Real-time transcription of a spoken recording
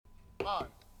1,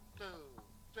 2,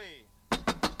 3.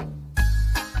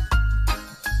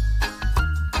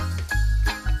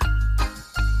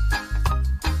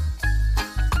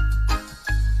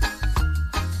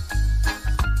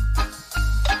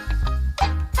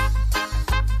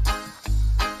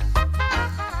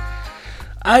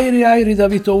 Airi da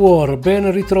Vitowar, ben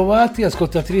ritrovati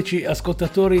ascoltatrici e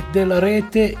ascoltatori della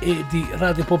rete e di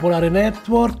Radio Popolare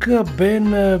Network,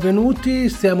 benvenuti.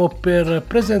 Stiamo per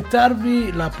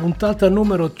presentarvi la puntata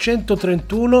numero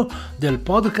 131 del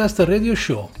podcast Radio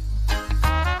Show.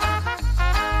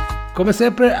 Come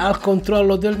sempre al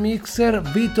controllo del mixer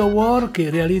Vitowar, che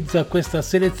realizza questa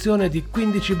selezione di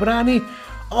 15 brani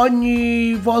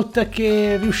ogni volta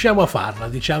che riusciamo a farla,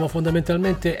 diciamo.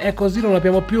 Fondamentalmente è così, non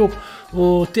abbiamo più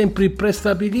tempi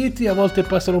prestabiliti, a volte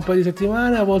passano un paio di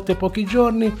settimane, a volte pochi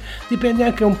giorni, dipende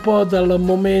anche un po' dal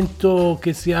momento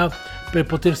che si ha per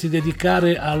potersi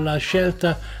dedicare alla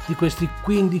scelta di questi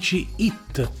 15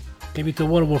 hit che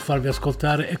Vitowar vuol farvi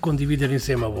ascoltare e condividere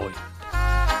insieme a voi.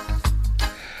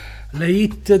 Le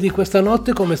hit di questa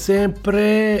notte, come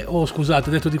sempre, scusate,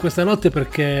 ho detto di questa notte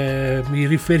perché mi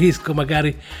riferisco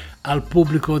magari al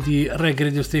pubblico di Reggae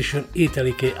Radio Station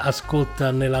Italy che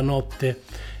ascolta nella notte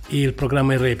il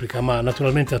programma in replica, ma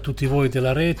naturalmente a tutti voi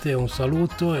della rete un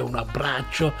saluto e un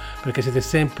abbraccio, perché siete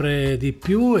sempre di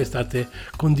più e state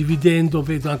condividendo,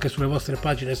 vedo anche sulle vostre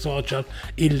pagine social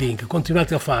il link,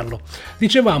 continuate a farlo.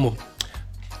 Dicevamo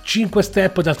 5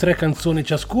 step da 3 canzoni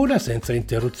ciascuna, senza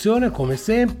interruzione come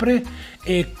sempre,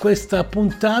 e questa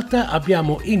puntata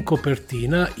abbiamo in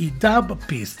copertina i Dub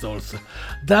Pistols,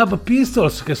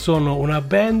 che sono una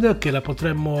band che la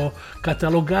potremmo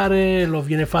catalogare, lo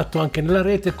viene fatto anche nella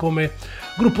rete, come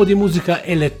gruppo di musica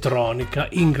elettronica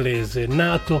inglese,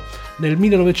 nato nel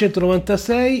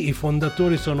 1996, i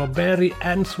fondatori sono Barry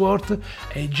Ainsworth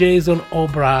e Jason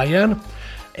O'Brien,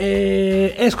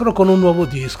 e escono con un nuovo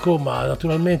disco, ma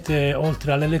naturalmente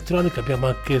oltre all'elettronica abbiamo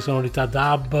anche sonorità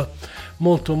dub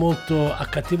molto molto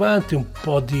accattivanti, un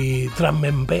po' di drum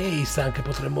and bass anche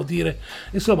potremmo dire.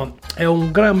 Insomma, è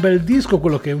un gran bel disco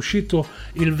quello che è uscito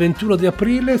il 21 di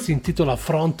aprile, si intitola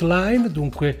Frontline,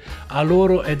 dunque a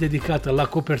loro è dedicata la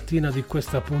copertina di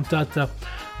questa puntata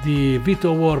di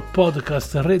Vitowar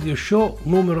Podcast Radio Show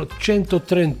numero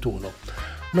 131.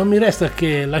 Non mi resta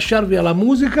che lasciarvi alla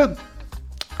musica.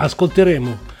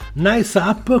 Ascolteremo Nice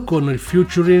Up con il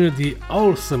featuring di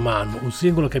Horseman, un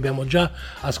singolo che abbiamo già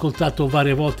ascoltato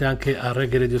varie volte anche a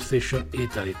Reggae Radio Station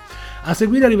Italy. A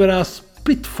seguire arriverà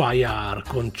Spitfire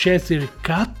con Chesire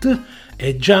Cut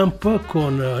e Jump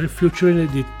con il featuring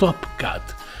di Top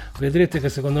Cut. Vedrete che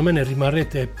secondo me ne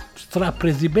rimarrete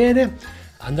strapresi bene.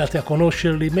 Andate a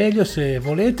conoscerli meglio se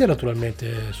volete,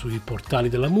 naturalmente sui portali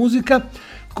della musica.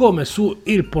 Come su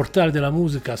il portale della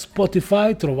musica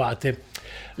Spotify trovate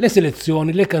le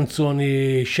selezioni, le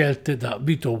canzoni scelte da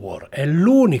Vitowar. È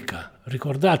l'unica,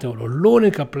 ricordatevelo,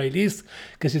 l'unica playlist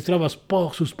che si trova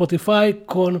su Spotify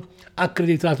con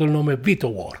accreditato il nome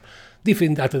Vitowar.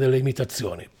 Difendate delle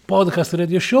imitazioni. Podcast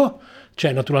Radio Show,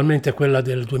 c'è naturalmente quella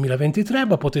del 2023,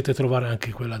 ma potete trovare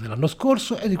anche quella dell'anno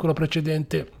scorso e di quello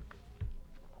precedente.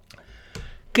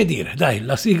 Che dire, dai,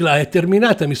 la sigla è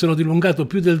terminata, mi sono dilungato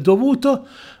più del dovuto.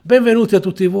 Benvenuti a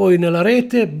tutti voi nella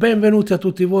rete, benvenuti a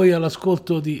tutti voi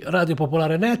all'ascolto di Radio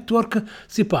Popolare Network.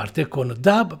 Si parte con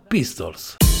Dub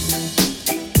Pistols.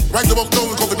 Right about now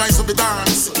we go nice of the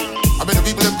dance. I mean the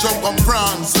people them jump on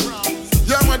France.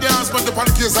 Yeah, my dance, but the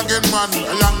pancakes again, man.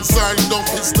 Alongside Dub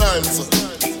Pistols.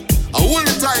 A whole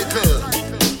title.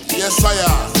 Yes, I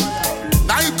am.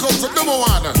 Now it comes to number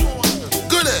one.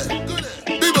 Goodie.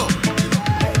 Bebo.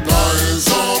 Nice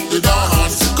up the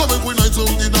dance. Coming with nice up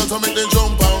the dance and make them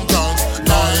jump and dance.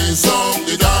 Nice up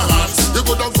the dance. You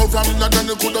could have come from London,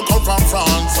 you could have come from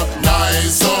France.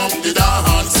 Nice up the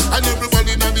dance. And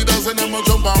everybody now the dance and them a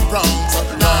jump and prance.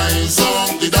 Nice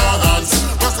up the dance.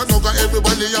 Rasta no got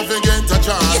everybody have to get a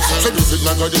chance. So music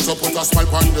like this up put a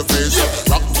smile on the face.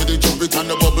 Rock to the jump it and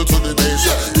the bubble to the bass.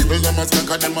 People them a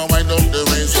skank and them a wind up the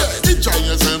waist. Enjoy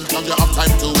yourself, now you have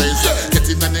time to waste. Get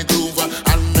in the groove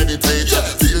and meditate.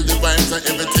 Feel the vibes and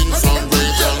everything sound great.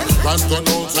 Rasta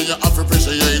know so you have to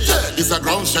appreciate. It's a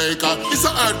ground shaker, it's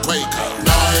a earthquake.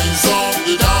 Nice up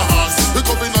the dance. We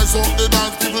come in nice up the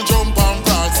dance. People jump and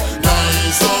dance.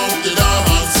 Nice up the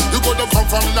dance. You could have come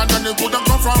from London, you could have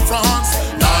come from France.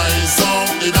 Nice up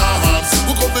the dance.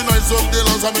 We come in nice up the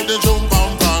dance and make the jump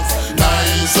and dance.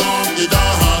 Nice up the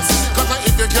dance. Cause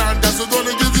if you can't dance, we're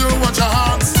gonna give you what your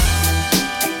hands.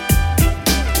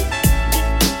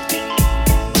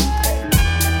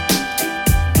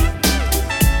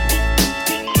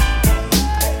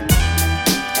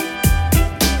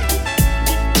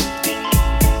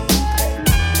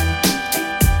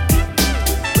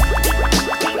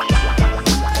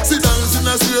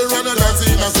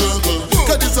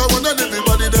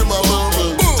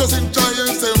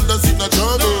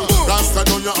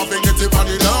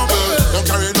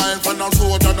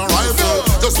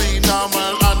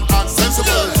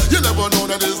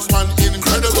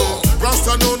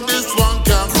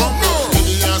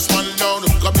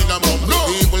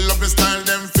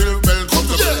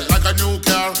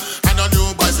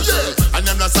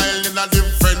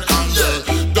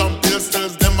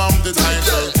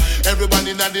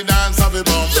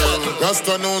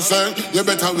 Rasta no say, you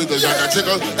better wiggle and a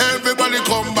jiggle. Everybody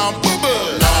come back,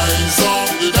 bubble. Nice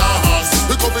on the dance.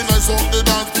 We come in nice on the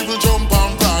dance, people jump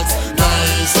and prance.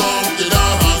 Nice on the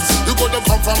dance. You could have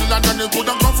come from London, you could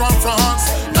have come from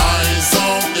France. Nice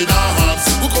on the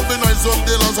dance. We come in nice on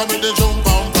the dance, I mean they jump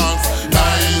and prance.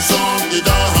 Nice on the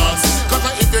dance. Cause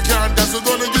if you can't dance, we're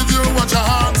gonna give you what your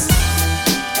hands.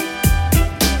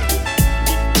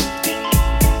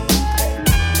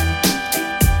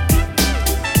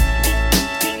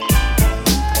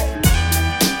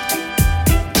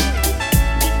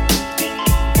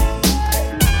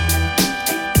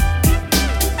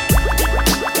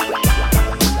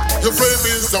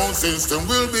 Sound system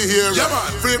will be here. Yeah,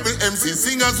 favorite MC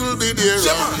singers will be there.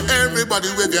 Yeah,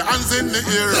 everybody with your hands in the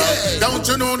air. Yeah. Don't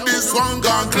you know this one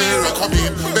gone clear? Come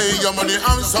in, pay your money,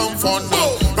 have some fun.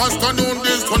 Rasta know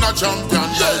this one a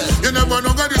champion. Yeah. You never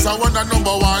know that this a one and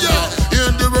number one. Yeah.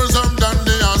 In the rhythm than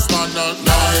the stand.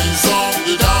 Nice on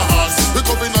the dance. We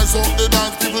come in nice on the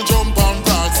dance, people jump and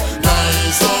dance.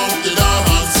 Nice on the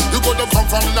dance. You could have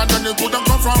come from London, you could have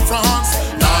come from France.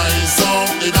 Nice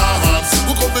on the dance.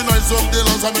 We come in nice on the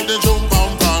dance. I mean they jump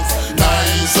and dance.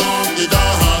 Nice on the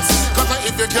dance. Cause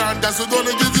if you can't dance, we're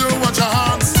gonna give you what your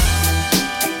hands.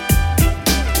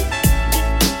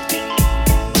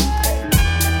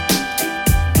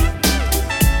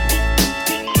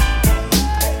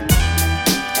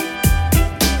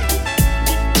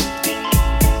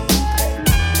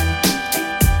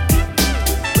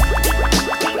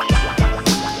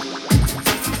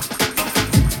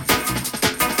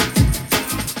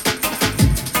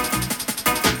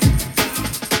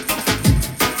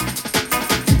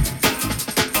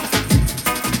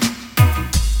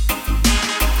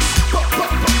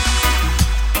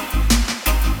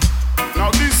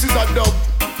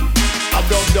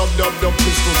 Dub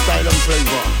pistol style and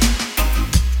flavor.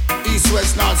 East,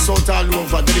 west, north, south, all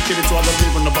over. Dedicated to all the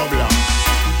people in the bubble.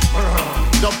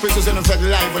 Dub pistols in effect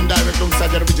live and direct alongside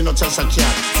the original Chesire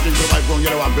cat. Still to my brown,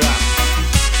 yellow and black.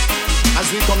 As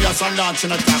we come here, some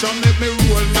launching attack. Some make me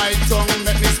roll my tongue,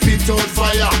 make me spit out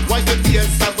fire. Why the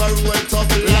bass have a roll top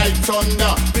like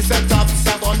thunder? We set up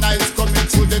seven nights coming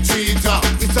through the tweeter.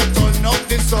 We set turn up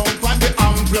the sound on the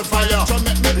amplifier. Some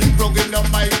make me plug in the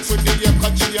mic to the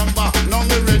echo chamber. Now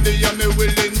me ready and me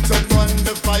willing to run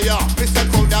the fire. We set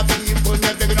all the people,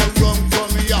 never gonna run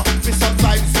from here. We set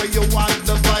vibes where you want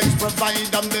the vibes, provide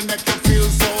them, they make you feel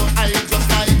so high, just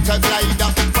like a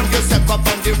glider. When you step up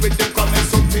and the rhythm coming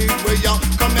so big way.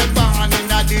 Come and born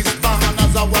in a this barn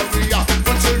as a warrior.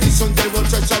 But you listen to what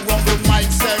Chesire around the mic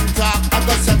center. I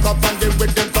got set up and the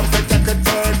rhythm come and take it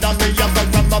further. Me have a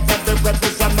ram up every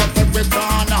represent up every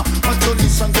corner. But you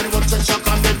listen to what Chesire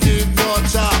come the deep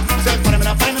water. Say for him,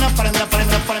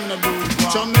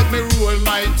 so make me roll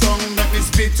my tongue, make me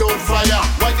spit out fire.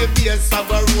 Why the bass have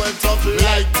a roll tough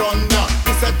like thunder?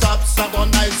 We set up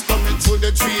seven nights coming through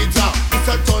the tweeter. We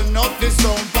set turn up the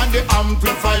sound and the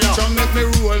amplifier. So make me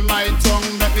roll my tongue,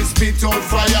 make me spit out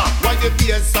fire. Why the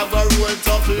bass have a roll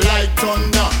tough like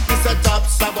thunder? We set up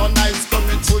seven nights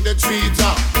coming through the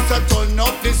tweeter. We set turn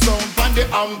up the sound and the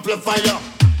amplifier.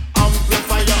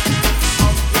 Amplifier.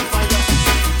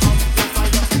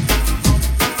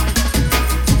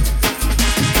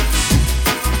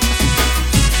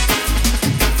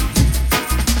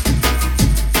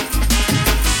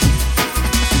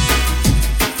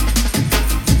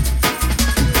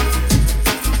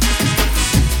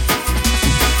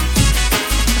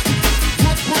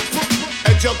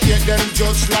 Educate them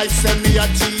just like send me a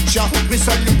teacher. Miss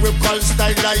a lyrical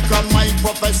style like a my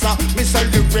professor. Miss a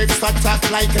lyrics attack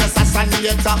like an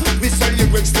assassinator. Miss a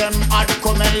lyrics them hard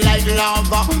coming like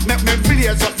lava. Make me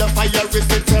blaze up the fire with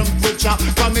the temperature.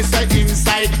 Come me say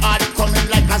inside hard coming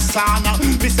like a sauna.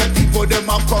 Me say people them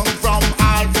a come from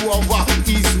all over.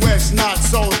 East, west, north,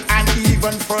 south and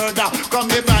even further. Come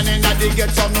me ban in a dig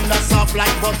get some in a soft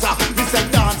like butter. Me say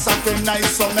dance up a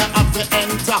nice so me have to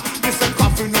enter. Me say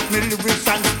coughing up me lyrics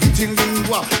and spitting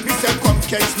lingua. Me say come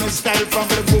catch me style from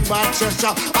the Booba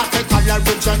Cheshire. I take all the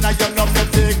original, you know me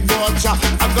big butcher.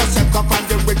 I go set up on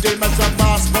the rhythm as a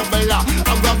bass bubbler.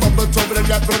 I go bubble trouble the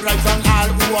left and right and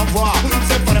all over.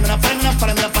 Say for him,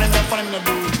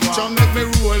 so make me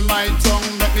roll my tongue,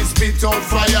 make me spit out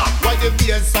fire. Why the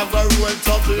bass have a roll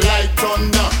tough like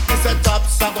thunder? Me set up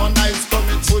seven nights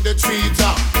coming through the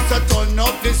tweeter. Me set turn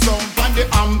up the sound and the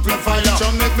amplifier.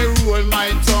 So make me roll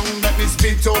my tongue, make me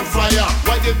spit out fire.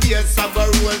 Why the bass have a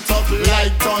roll tough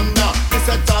like thunder? Me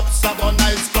set up seven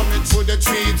nights coming through the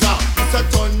tweeter. Me set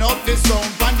turn up the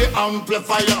sound and the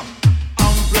amplifier.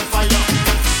 Amplifier.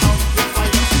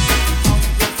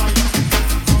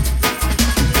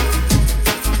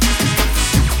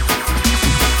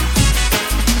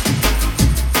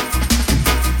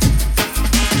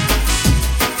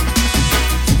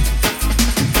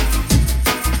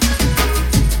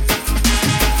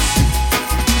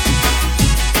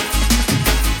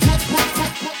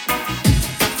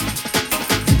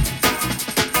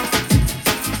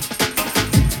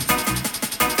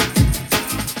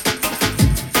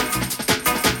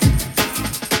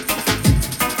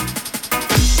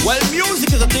 Well,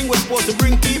 music is a thing we're supposed to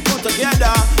bring people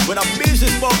together. When a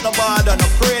business about the border, no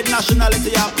create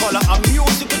nationality or color. A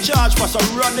music to charge for, so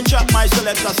run the track, my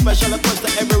selector. Special request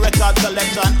to every record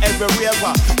collector and every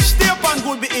raver. Stay up on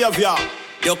good behavior.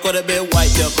 You coulda been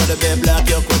white, you coulda been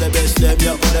black, you coulda been slim,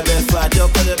 you coulda been fat,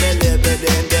 you coulda been living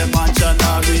in the mansion,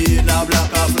 arena,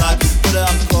 black or flat.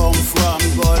 Coulda come from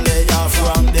Gully or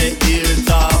from the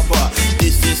hilltop.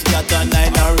 This is Cat and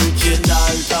Nine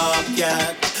original Top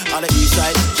Cat. On the east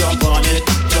side, jump on it,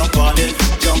 jump on it,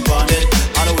 jump on it.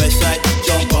 On the west side,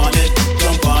 jump on it,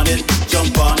 jump on it,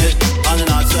 jump on it. On the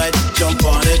north side, jump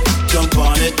on it, jump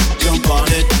on it, jump on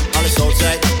it. On the south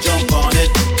side, jump on it,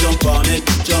 jump on it,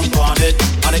 jump on it.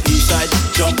 On the east side,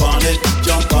 jump on it,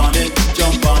 jump on it,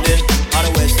 jump on it. On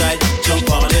the west side,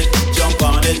 jump on it, jump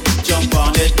on it, jump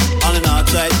on it. On the north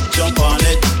side, jump on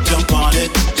it, jump on it,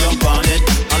 jump on it.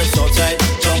 On the south side,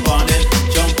 jump on it,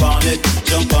 jump on it,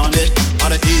 jump on it. On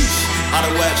the east, on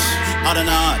the west, on the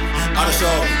north, on the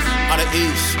south, on the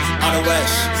east, on the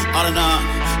west, on the north,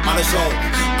 on the south,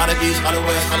 on the east, on the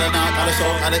west, on the north, on the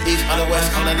south, on the east, on the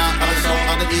west, on the north, on the south,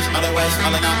 on the east, on the west,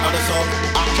 on the north, on the south.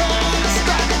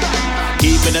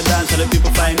 Keep in the dance so the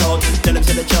people find out. Tell them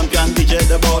say the champion DJ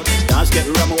the boat. Dance get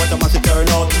rum what a massive turn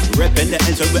out. Reppin' the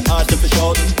ends so we ask them to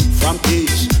shout. From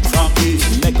east,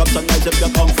 make up some noise if you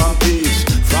come from east.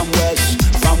 From west,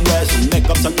 make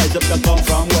up some noise if you come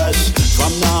from west.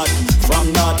 From north,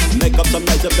 make up some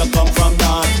noise if you come from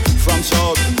north. From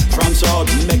south,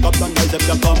 make up some noise if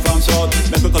you come from south.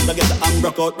 Make we come together and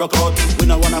rock out. We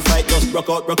don't wanna fight, just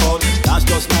rock out. Dance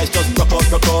just nice, just rock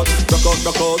out.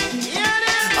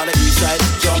 On the east side,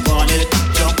 jump on it,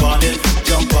 jump on it,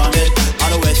 jump on it. On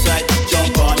the west side,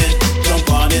 jump on it, jump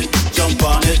on it, jump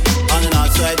on it. On the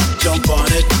north side, jump on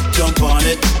it, jump on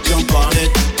it, jump on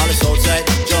it. On the south side,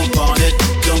 jump on it,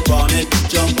 jump on it,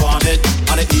 jump on it.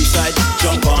 On the east side,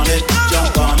 jump on it,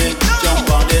 jump on it, jump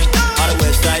on it. On the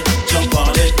west side, jump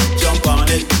on it, jump on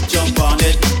it, jump on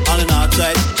it. On the north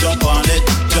side, jump on it,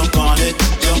 jump on it,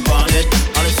 jump on it.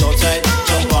 On the south side,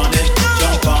 jump on it,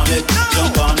 jump on it,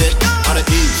 jump on it. On the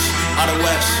east, on the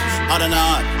west, on the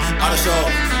north, on the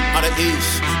south, on the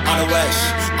east, on the west,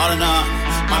 on the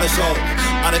north, on the south,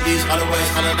 on the east, on the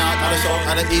west, on the north, on the south,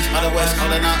 on the east, on the west, on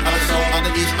the north, on the south, on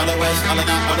the east, on the west, on the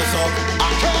north, on the south.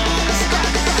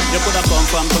 You coulda come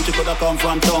from country, coulda come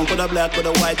from town, coulda black,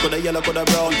 coulda white, coulda yellow, coulda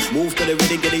brown. Move to the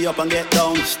rhythm, get it up and get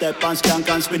down. Step and skank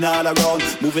and spin all around.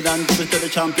 Moving and moving to the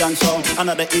champion song.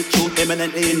 Another hit tune,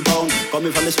 eminently inbound.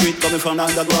 Coming from the street, coming from the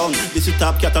underground. This is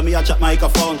Top Cat and me a chat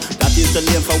microphone. That is the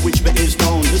name for which me is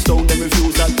known. The stone them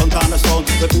refuse that tongue kind of sound.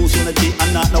 The cruise unity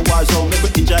and not no war zone.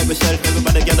 Make me enjoy myself,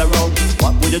 everybody get around.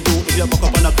 What would you do if you buck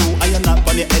up on a crew? And you're not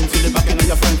on the end, feel the back end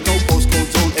of your friends. No postcode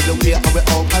zone, everywhere I will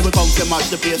out. I will come to match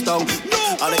the place down.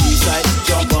 On the east side,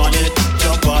 jump on it,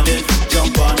 jump on it,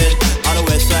 jump on it. On the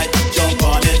west side, jump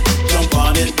on it, jump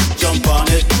on it, jump on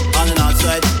it. On the north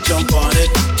side, jump on it,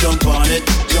 jump on it,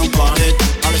 jump on it.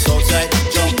 On the south side,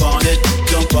 jump on it,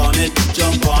 jump on it,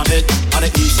 jump on it. On the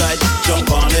east side,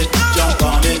 jump on it, jump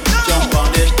on it, jump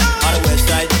on it. On the west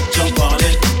side, jump on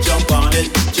it, jump on it,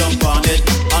 jump on it.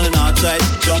 On the north side,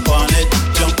 jump on it,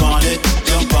 jump on it,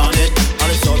 jump on it. On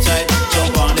the south side,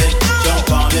 jump on it, jump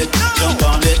on it, jump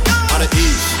on it. On the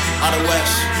east, on the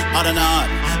west, on the north,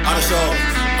 on the south,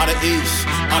 on the east,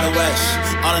 on the west,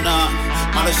 on the north,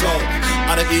 on the south,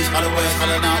 on the east, on the west, on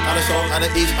the north, on the south, on the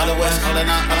east, on the west, on the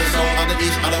north, on the south, on the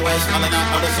east, on the west, on the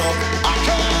north, on the south.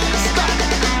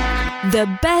 The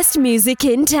best music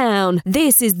in town.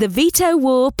 This is the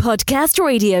Vitowar podcast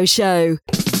radio show.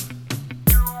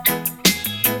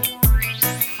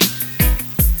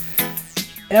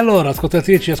 E allora,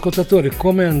 ascoltatrici e ascoltatori,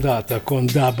 com'è andata con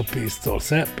Dub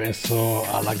Pistols? Penso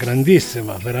alla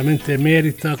grandissima, veramente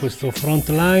merita questo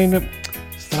frontline,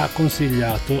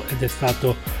 straconsigliato, ed è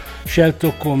stato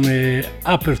scelto come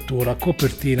apertura,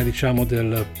 copertina, diciamo,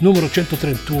 del numero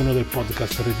 131 del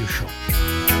podcast Radio Show.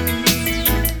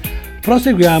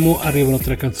 Proseguiamo, arrivano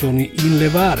 3 canzoni in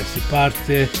levare, si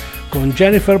parte con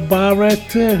Jennifer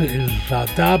Barret, la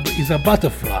dub is a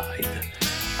Butterfly.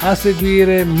 A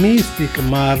seguire Mystic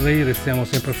Marley, restiamo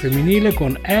sempre femminile,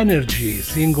 con Energy,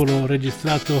 singolo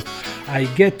registrato ai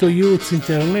Ghetto Youths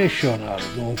International,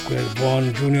 dunque il buon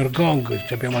Junior Gong,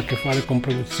 ci abbiamo a che fare con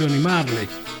produzioni Marley.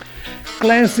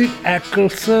 Clancy,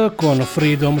 Eccles con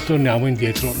Freedom, torniamo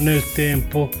indietro nel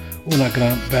tempo, una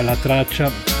gran bella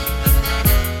traccia.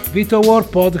 Vitowar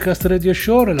Podcast Radio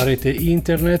Show, la rete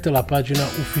internet, la pagina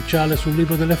ufficiale sul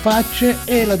libro delle facce,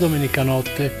 e la domenica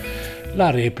notte la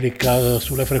replica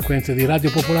sulle frequenze di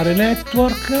Radio Popolare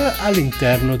Network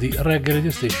all'interno di Reggae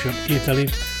Radio Station Italy.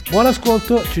 Buon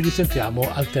ascolto, ci risentiamo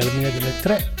al termine delle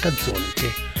 3 canzoni che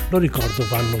lo ricordo,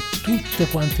 vanno tutte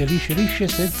quante lisce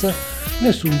senza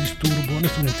nessun disturbo,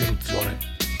 nessuna interruzione.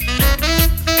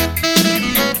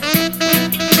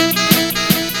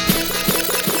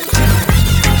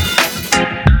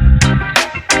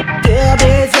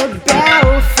 There is a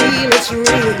battlefield, it's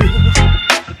real.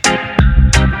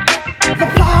 The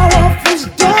power of this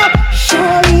dark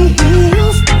surely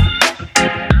heals.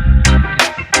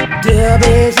 There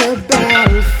is a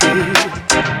battlefield.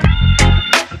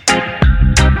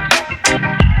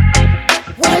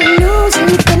 We're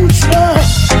losing control.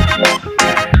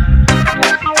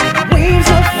 Waves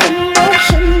of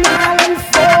emotion now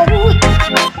unfold.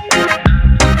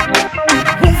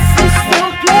 With this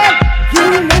dark blood,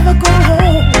 you'll never go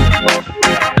home.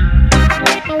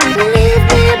 Believe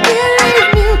me,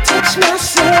 you touch my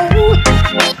soul.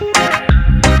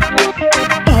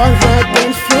 All the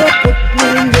danger put me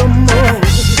in your mold.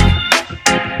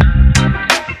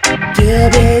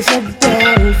 There is a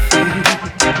battlefield.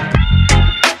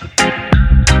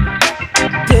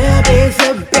 There is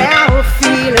a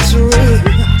battlefield, it's real.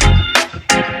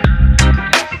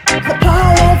 The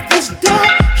power of this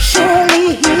dark surely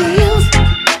heals.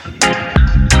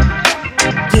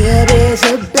 There is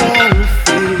a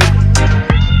battlefield.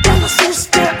 Brother,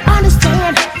 sister,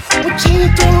 understand what you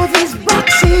do these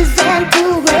boxes and to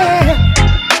wear.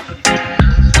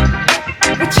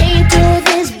 What you do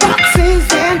these boxes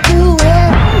and to wear.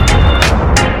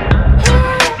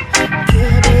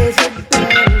 There is a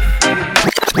battlefield.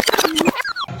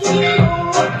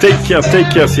 Take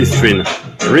care, sister.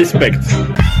 Respect.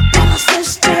 Brother,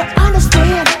 sister,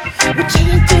 understand what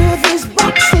you do these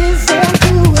boxes and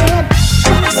to wear.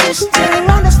 Brother, sister,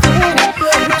 understand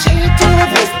what you do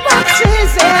these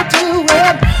boxes and to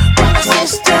wear. Brother,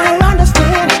 sister,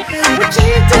 understand what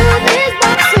you do these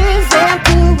boxes and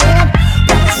to wear.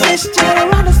 Brother, sister,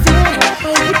 understand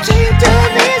what you do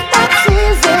these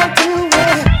boxes and to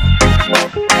wear.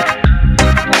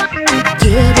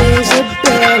 There is a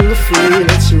battlefield,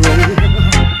 it's real.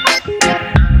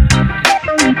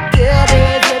 There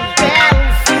is a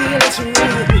battlefield, it's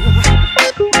real.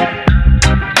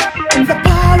 The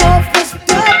power of this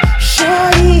dark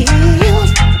surely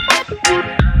heals.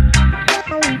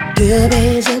 There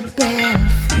is a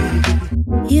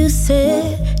battlefield. You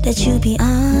said that you'd be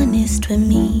honest with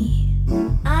me.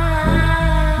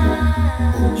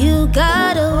 You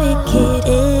got a wicked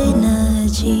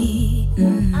energy.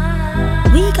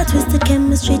 We got twisted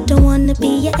chemistry, don't wanna be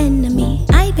your enemy.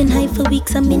 I've been high for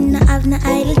weeks, I mean I have no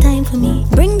idle time for me.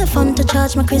 Bring the fun to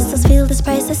charge my crystals, feel this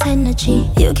priceless energy.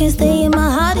 You can stay in my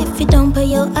heart if you don't pay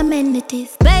your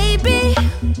amenities. Baby,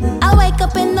 I wake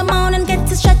up in the morning, get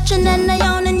to stretching and I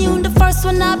yawn, and you the first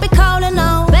one I'll be calling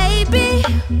on. Baby,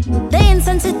 the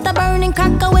incense hit the burning,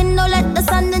 crack a window, let the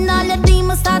sun and all your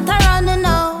demons start to running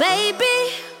out.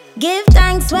 Baby, give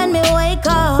thanks when we wake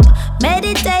up,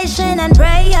 meditation and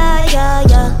prayer, yeah.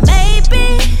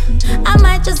 Maybe I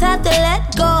might just have to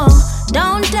let go.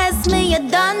 Don't test me, you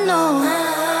don't know.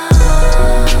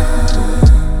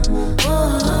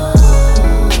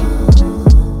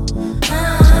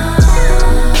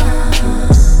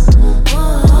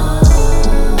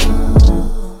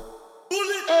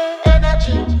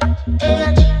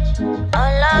 Energy,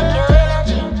 unlock your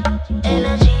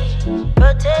energy,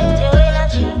 protect your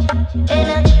energy,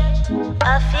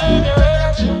 I feel your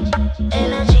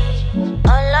energy,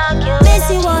 unlock your miss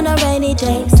you on a rainy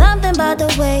day, something about the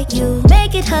way you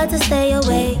make it hard to stay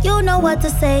away, you know what to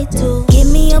say to get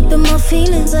me up in my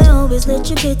feelings, I always let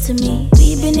you get to me.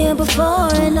 We've been here before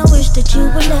and I wish that you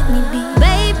would let me be.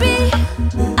 Baby,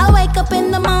 I wake up in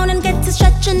the morning, get to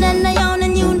stretching and I yawn,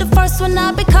 and you the first one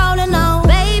I'll be calling on.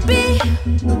 Baby,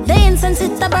 the incense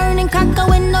hit the burning, crack a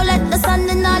window, let the sun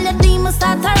and all your demons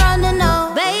start to running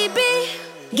out. Baby,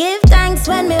 give thanks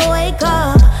when we wake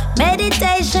up,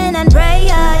 meditation and prayer,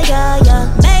 yeah.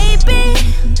 Maybe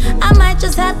I might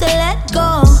just have to let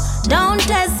go. Don't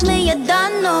test me, you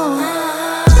don't know.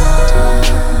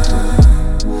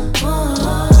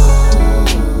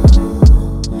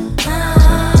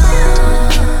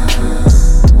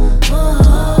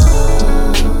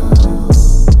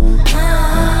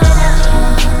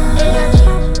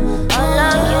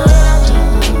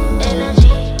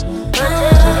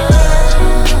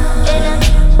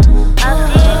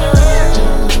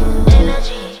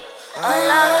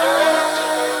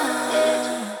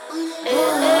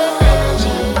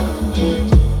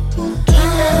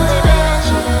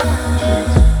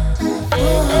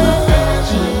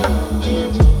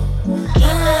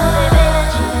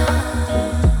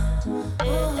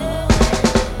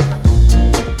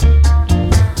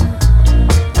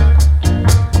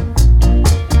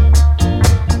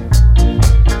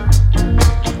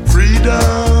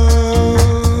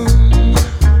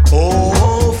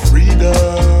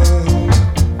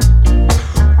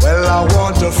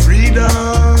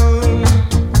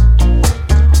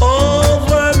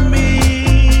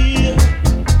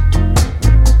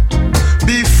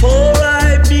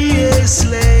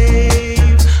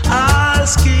 slave, I'll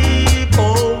skip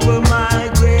over my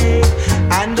grave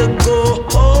and go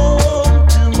home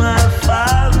to my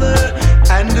father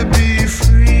and be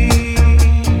free.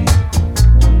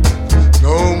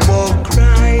 No more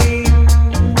crying,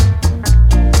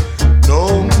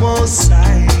 no more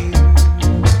sighing,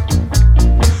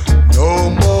 no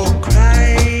more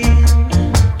crying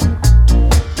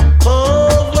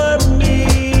over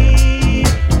me.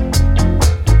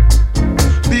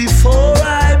 Before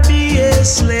I be a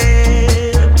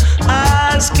slave,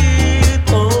 I'll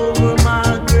skip over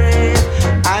my grave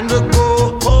and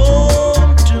go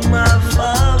home to my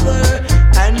father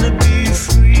and be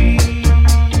free.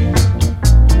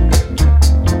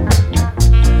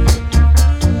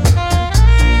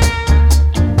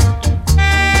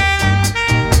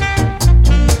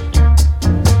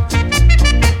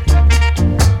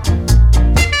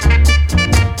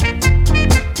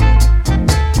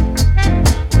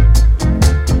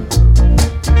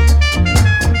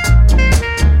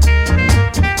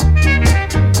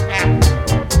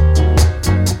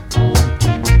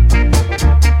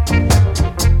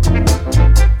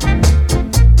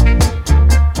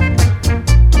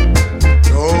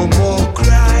 No more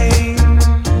crying,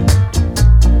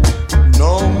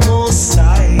 no more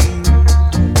sighing,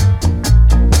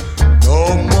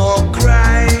 no more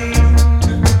crying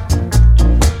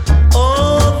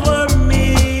over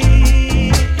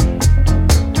me.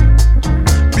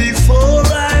 Before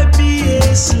I be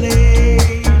a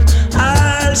slave,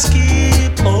 I'll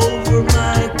skip over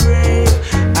my grave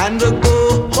and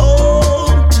go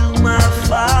home to my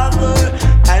father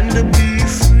and be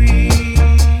free.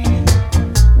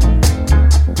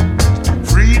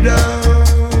 Freedom,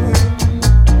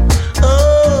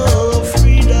 oh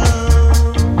freedom,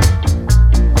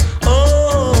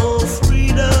 oh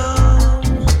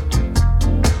freedom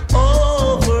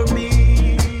over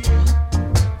me.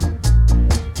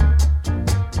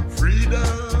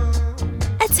 Freedom.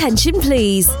 Attention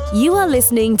please. You are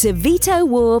listening to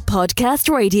Vitowar Podcast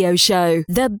Radio Show,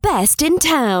 the best in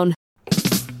town.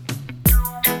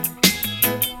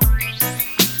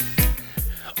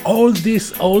 All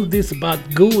this but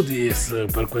goodies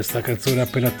per questa canzone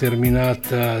appena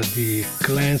terminata di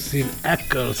Clancy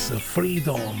Eccles,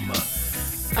 Freedom.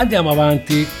 Andiamo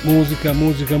avanti, musica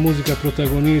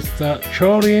protagonista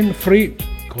Chlorine Free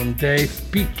con Dayz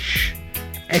Peach,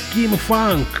 Achim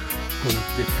Funk con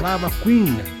The Flava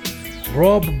Queen,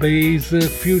 Rob Bass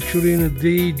featuring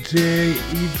DJ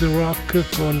Easy Rock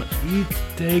con It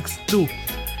Takes Two.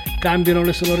 Cambiano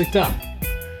le sonorità,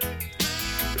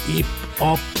 hip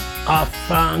hop a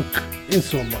funk,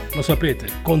 insomma lo sapete,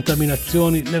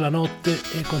 contaminazioni nella notte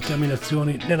e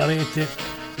contaminazioni nella rete.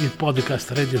 Il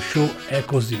podcast radio show è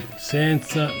così,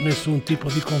 senza nessun tipo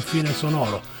di confine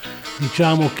sonoro.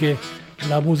 Diciamo che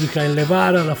la musica in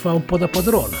levara la fa un po' da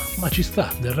padrona, ma ci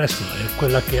sta, del resto è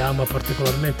quella che ama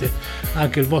particolarmente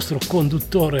anche il vostro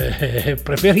conduttore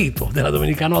preferito della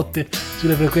domenica notte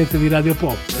sulle frequenze di Radio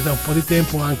Pop e da un po' di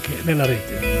tempo anche nella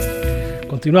rete.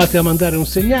 Continuate a mandare un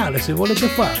segnale se volete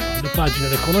farlo, le pagine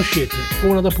le conoscete,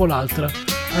 una dopo l'altra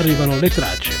arrivano le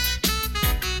tracce.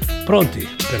 Pronti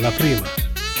per la prima?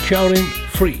 Chlorine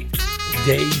Free,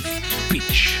 Dayz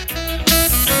Peach.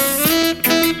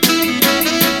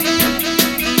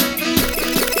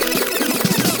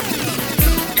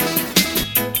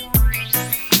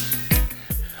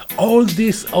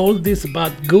 All this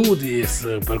but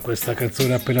goodies per questa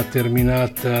canzone appena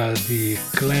terminata di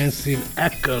Clancy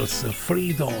Eccles,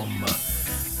 Freedom.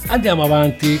 Andiamo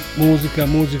avanti, musica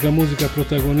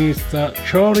protagonista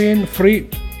Chlorine Free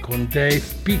con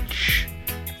Dayz Peach,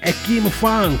 Achim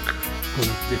Funk con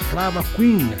The Flava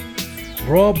Queen,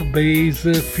 Rob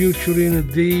Bass featuring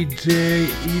DJ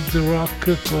Easy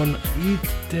Rock con It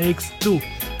Takes Two.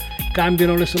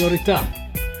 Cambiano le sonorità,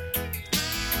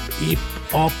 hip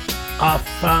hop a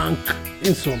funk,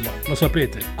 insomma lo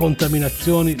sapete,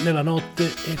 contaminazioni nella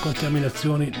notte e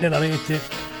contaminazioni nella rete.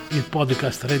 Il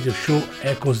podcast radio show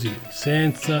è così,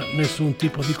 senza nessun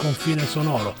tipo di confine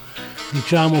sonoro.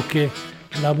 Diciamo che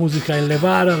la musica in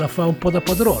levara la fa un po' da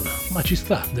padrona, ma ci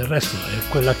sta, del resto è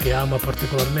quella che ama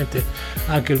particolarmente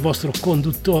anche il vostro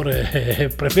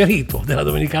conduttore preferito della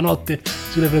domenica notte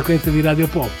sulle frequenze di Radio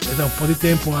Pop e da un po' di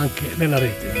tempo anche nella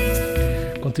rete.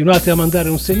 Continuate a mandare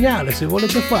un segnale se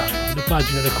volete farlo, le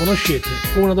pagine le conoscete,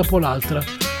 una dopo l'altra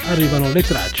arrivano le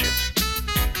tracce.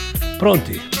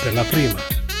 Pronti per la prima?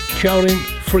 Chlorine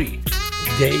Free,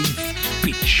 Dayz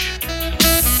Peach.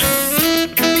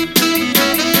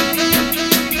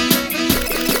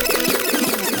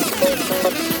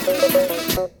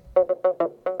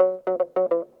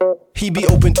 He be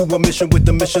open to a mission with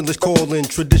the missionless calling.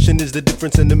 Tradition is the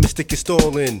difference and the mystic is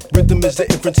stalling. Rhythm is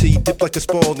the inference, he dipped like a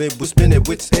Spalding. Was spin at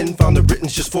wits end, found the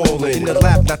written's just falling. In the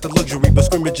lap, not the luxury, but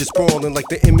scrimmage is sprawling. Like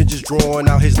the image is drawn,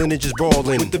 out his lineage is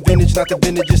brawling. With the vintage, not the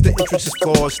vintage, just the entrance is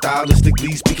flawed.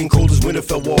 Stylistically speaking, cold as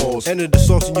Winterfell walls. Enter the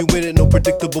sauce and you win it, no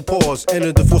predictable pause.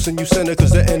 Enter the force and you center, cause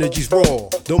the energy's raw.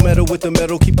 Don't meddle with the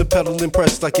metal, keep the pedal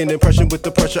impressed. Like an impression with the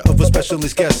pressure of a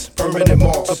specialist guest. Permanent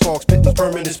marks, a park spitting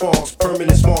permanent sparks.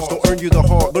 Permanent smarts, don't earn you the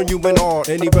heart, learn you in art.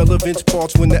 Any relevance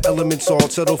parts when the elements are.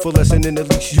 Settle for less and then at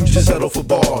least you just settle for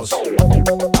bars.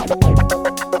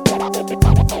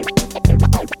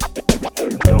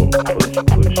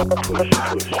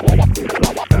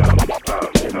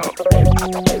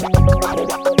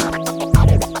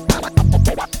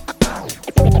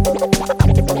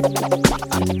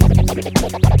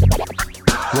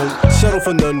 Won't settle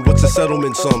for none, what's a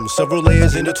settlement sum? Several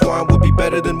layers intertwined would be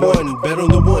better than one. Better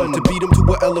than one, to beat him to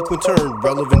an eloquent turn.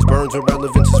 Relevance burns when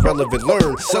relevance is relevant.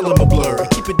 Learn, sell him a blur,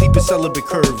 keep it deep in celibate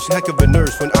curves. Heck of a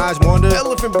nurse, when eyes wander,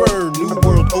 elephant burn. New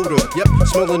world odor, yep,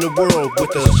 smelling the world.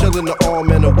 With a shell in the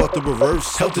arm and a wealth of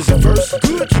reverse. Health is at first,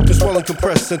 good, keep the swelling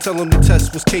compressed. And tell him the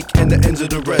test was cake and the ends of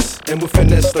the rest. And with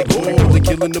finesse like really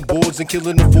killing the boards and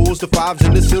killing the fours. The fives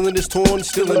in the ceiling is torn,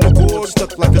 still in the cord.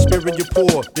 Stuck like a spear in your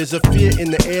paw. There's a fear in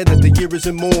the air that the year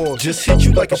isn't more. Just hit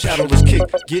you like a shadowless kick.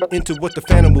 Get into what the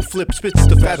phantom will flip. Spits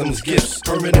the fathomless gifts.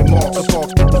 Permanent marks, a spark,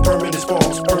 spit the permanent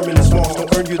sparks. Permanent sparks,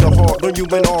 don't earn you the heart, learn you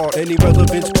in art. Any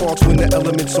relevance parts when the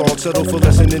elements are. Settle for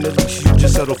less and then at least you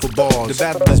just settle for bars. The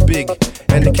battle is big,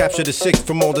 and to capture the sick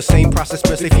from all the same process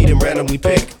best they feed and randomly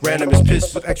pick. Random is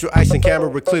pissed with extra ice and camera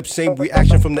clips. Same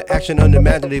reaction from the action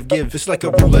unimaginative give. It's like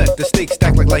a roulette, the stakes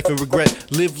stack like life and regret.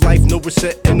 Live life, no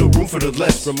reset, and no room for the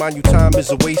less. Remind you time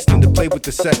is a waste and to play with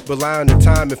the set. Rely on the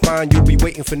time and find you'll be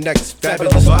waiting for next.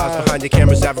 Fabulous lives behind your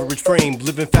camera's average frame.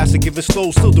 Living faster, giving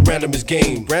slow, still the random is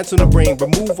game. Ransom the brain,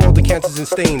 remove all the cancers and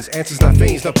stains. Answers not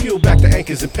feigns, now peel back the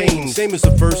anchors and pains. Same as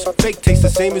the first, fake tastes the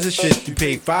same as the shit. You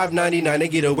paid $5.99, they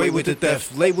get away with the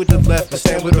theft. Lay with the left, but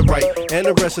stand with the right. And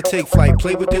the rest will take flight,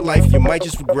 play with your life, you might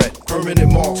just regret.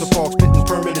 Permanent marks, a spark, spitting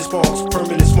permanent sparks.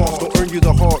 Permanent sparks, don't earn you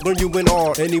the heart, learn you in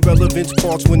art. Any relevance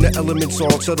parts when the elements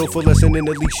are. Settle for less and then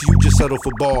at least you just settle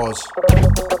for bars.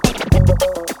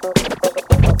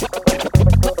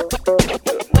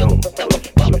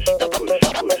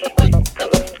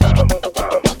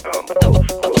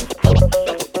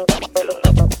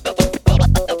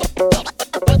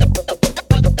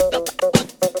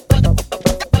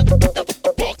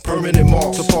 Permanent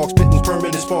marks, a park spitting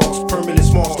permanent sparks. Permanent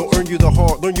sparks, don't earn you the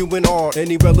heart, learn you in art.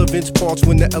 Any relevance parts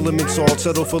when the elements are.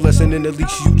 Settle for less and then at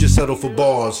least you just settle for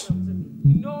bars.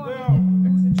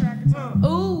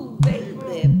 Ooh, baby,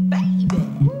 baby.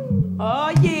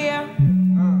 Oh, yeah.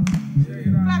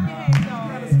 Clap your hands,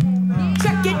 y'all.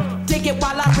 Check it, dig it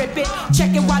while I rip it.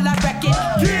 Check it while I wreck it.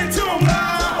 Get to 'em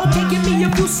now. Okay, give me a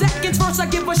few seconds. First, I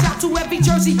give a shout to every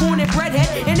Jersey born and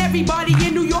bredhead. And everybody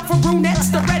in New York for brunettes,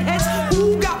 the redheads.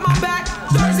 Who got my back?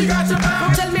 Jersey got your back.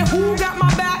 Don't tell me who got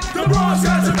my back. The Bronx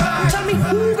got your back. Tell me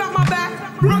who got my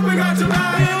back. Brooklyn got your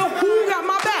back. Who got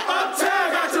my back?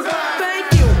 Uptown got your back.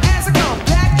 Thank you. As I come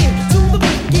back into the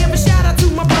beat, give a shout out to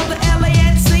my brother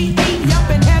LANCE. Up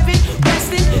in heaven,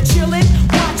 resting, chilling,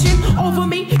 watching over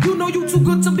me. You know you too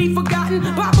good to be forgotten.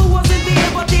 Papa wasn't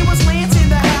there, but there was Lance in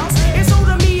the house. And so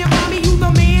to me and mommy, you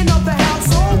the man of the house.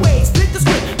 Always flip the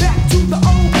script back to the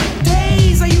old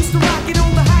days. I used to rock it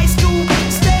on the high school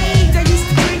stage. I used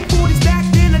to drink 40s back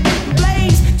then, I didn't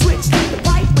blaze. Switch to the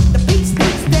pipe with the beats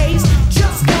these days.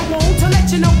 Just go on to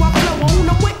let you know I flow on.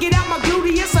 I'm wicked out my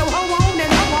gluteus, so ho on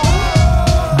and ho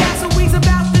on. That's what we's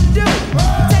about to do.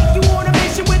 Take you on a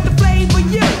mission with the flame for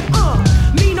you.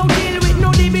 Me no dealing with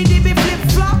no dibby dibby flip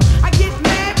flop. I get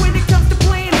mad when it comes to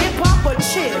playing hip hop, but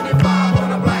chill. Give me 5 on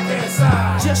the black hand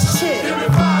side. Just chill. Give me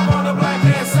 5 on the black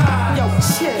hand side. Yo,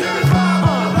 chill. Give me 5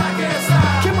 on the black hand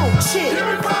side. Come on, chill. Give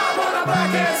me 5 on the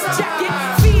black hand side. Check it.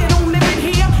 Fear don't live in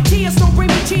here. Tears don't bring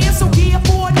me cheers. So gear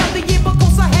for another year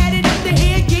because I had it up to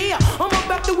here. Yeah, I'm up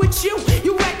after with you.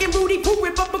 You racking Rudy Poo,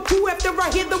 rip up a crew after I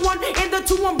hit the 1 and the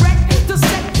 2. I'm wrecked to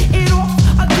set it off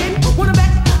again. When I'm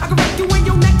back, I can wreck you in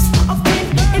your next of kin.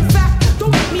 In fact,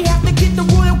 don't make me have to get the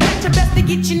royal catch. I best to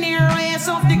get your narrow ass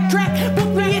off the crack. Book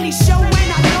me any show and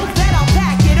I know that I'll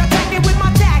pack it. Attack it with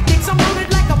my tactics. I'm loaded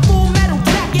like a full metal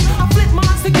jacket. I flip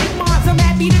mines to get mines. I'm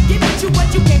happy to give it you, but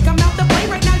you can't come out to play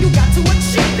right now. You got too much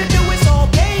shit to do. It's all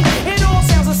game. It all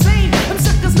sounds the same. Them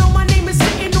suckers know my name is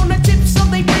sitting on the tip, so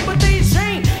they pray, but they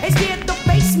ashamed. They scared to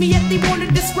face me if they want to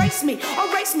disgrace me,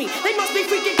 erase me. They must be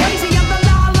freaking crazy. I'm the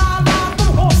la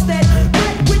from Horseman.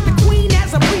 Bred with the queen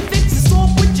as a prefix. It's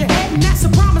off with your head, and that's a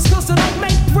promise, cause I don't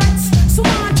make threats. So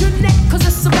mind your neck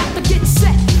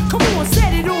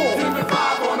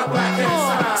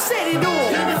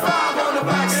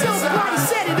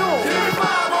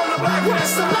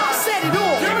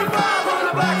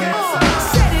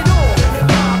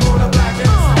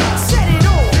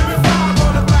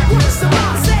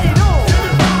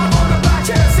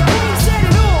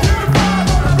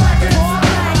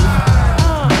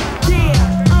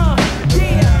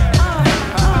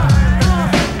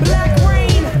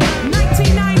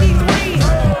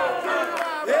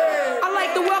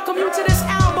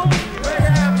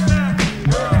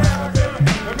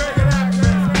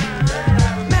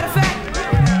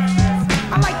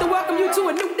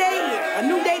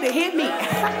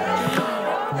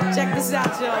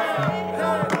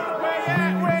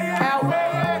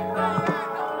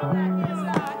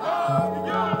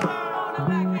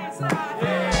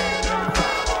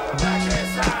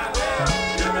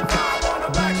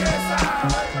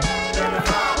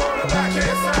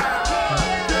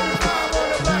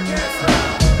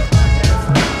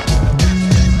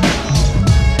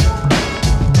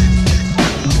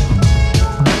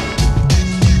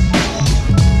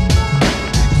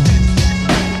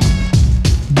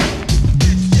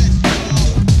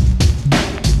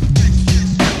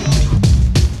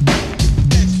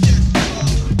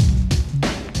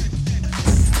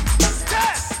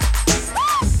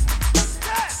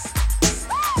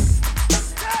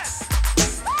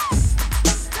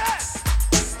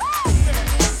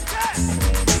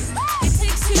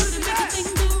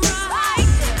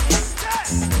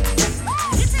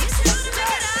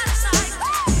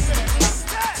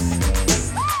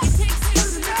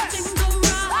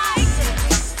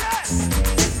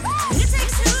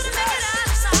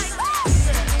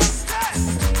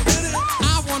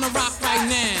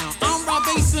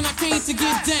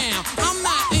get down. I'm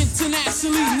not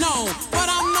internationally known, but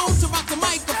I'm known to rock the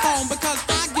microphone because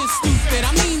I get stupid.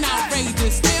 I mean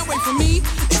outrageous. Stay away from me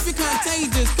if you're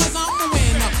contagious, cause I'm a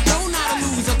winner. No, not a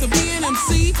loser. To be an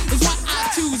MC is what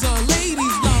I choose.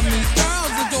 Ladies love me,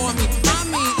 girls adore me. I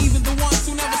mean, even the ones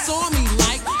who never saw me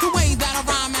like the way that I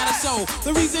rhyme at a show.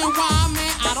 The reason why,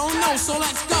 man, I don't know. So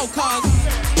let's go, cause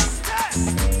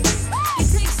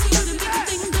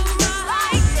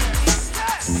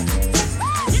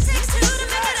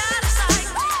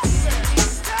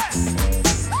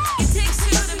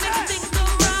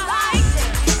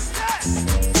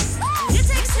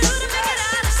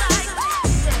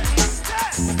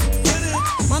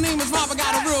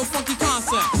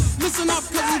up,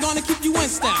 cause I'm gonna keep you in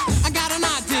step. I got an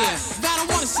idea that I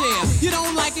wanna share. You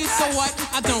don't like it, so what?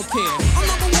 I don't care. I'm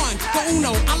number one, the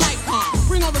uno, I like calm.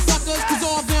 Bring all the suckers, cause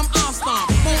all of them I'll stomp.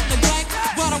 Won't neglect,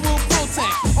 but I will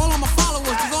protect all of my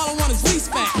followers, cause all I want is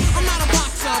respect. I'm not a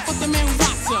boxer, but the man who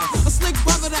rocks ya. A slick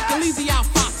brother that can easy out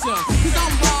fox ya. Cause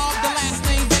I'm Rob, the last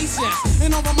name Dayz.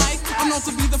 And over mic, I'm known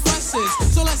to be the freshest.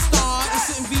 So let's start, it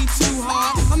shouldn't be too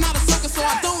hard. I'm not a sucker, so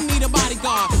I don't need a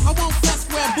bodyguard. I won't fess,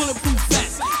 wear bulletproof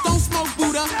vest. Don't smoke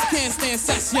Buddha, can't stand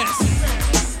sex, yes.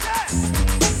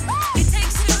 It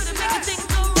takes two to make a thing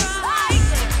go right.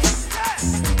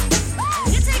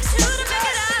 It takes two to make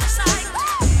it out of sight.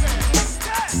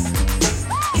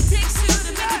 It takes two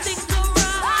to make a thing go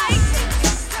right.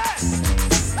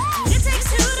 It takes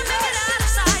two to make it out of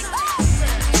sight.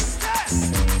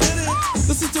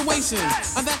 The situation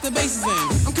that the bass is in,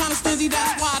 I'm kinda stingy,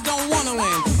 that's why I don't wanna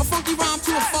win. A funky rhyme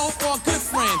to a foe or a good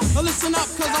friend. Listen up,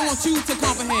 cause I want you to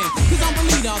comprehend. Cause I'm the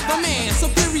leader, the man,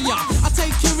 superior. I take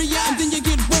curia and then you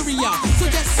get worrier. So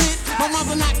just sit, my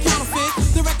rhymes are not counterfeit.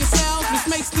 The record sells, which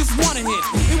makes this one a hit.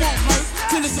 It won't hurt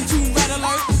to listen to Red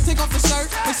Alert. Take off the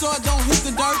shirt, make sure it don't hit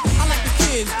the dirt. I like the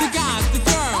kids, the guys, the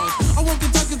girls. I won't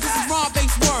get done cause this is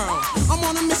raw-based world. I'm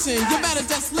on a mission, you better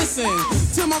just listen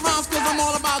to my rhymes cause I'm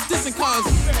all about dissing cause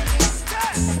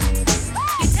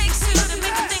it takes two to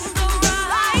make a thing go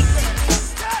right.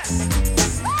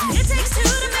 It takes two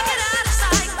to make it out of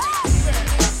sight.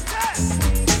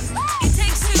 It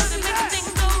takes two to make a thing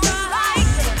go right.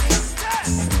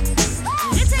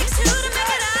 It takes two to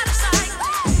make it out of sight.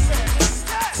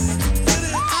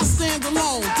 I stand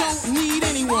alone, don't need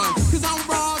anyone. Cause I'm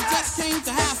raw, just came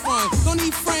to have fun. Don't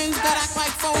need friends that act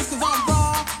like foes. Cause I'm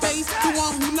raw, based, the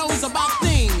one who knows about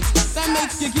things that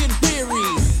make you get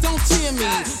weary. Don't cheer me,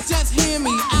 just hear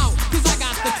me out. Cause I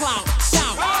got the clout,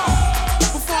 shout.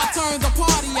 Before I turn the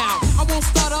party out, I won't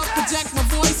start up, project my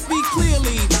voice, speak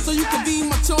clearly. So you can be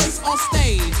my choice on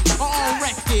stage or on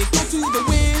record. Go to the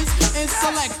whiz and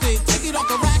select it. Take it off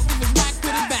the rack, if it's whack,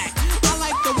 put it back. I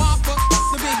like the Whopper,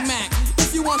 the Big Mac.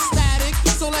 If you want static,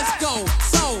 so let's go.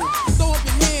 So, throw up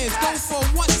your hands, go for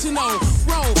what you know.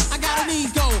 Bro, I got an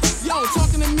ego. Yo,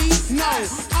 talking to me? No.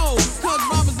 Oh, cause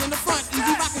Robbers in the front,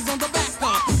 easy rockers on the back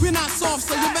up. We're not soft,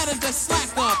 so you better just slack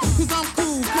up. Cause I'm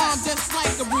cool, calm, just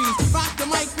like a breeze. Rock the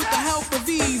mic with the help of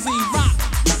Easy Rock.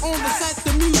 On the set,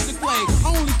 the music play.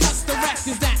 Only cuts the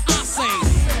records that I say.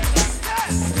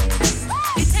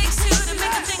 It takes two to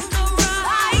make a thing go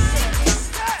right.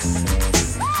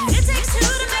 It takes two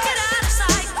to make it out of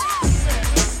sight.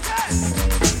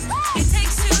 It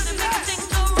takes two to make a thing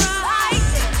go right.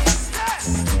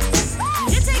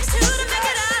 It takes two to make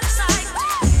it out of sight.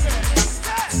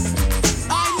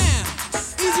 Alright now,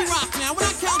 Easy Rock now. When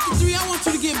I count to three, I want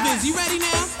you to get busy. You ready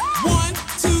now? 1,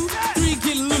 2, 3,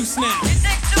 get loose now.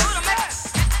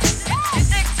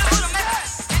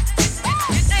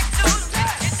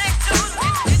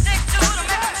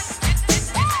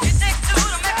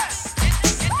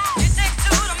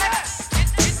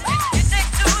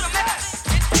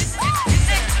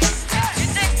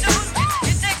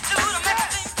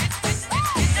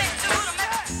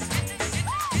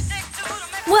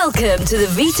 Welcome to the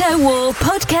Vitowar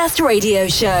Podcast Radio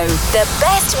Show, the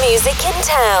best music in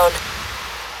town.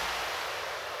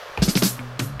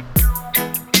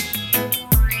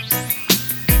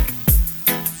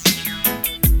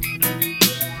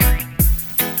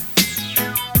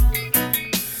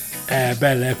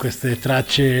 Belle queste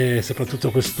tracce, soprattutto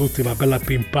quest'ultima, bella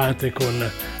pimpante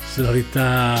con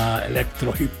sonorità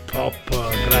electro hip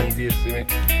hop grandissime,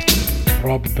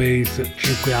 rock bass,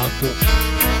 5 alto.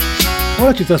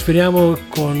 Ora ci trasferiamo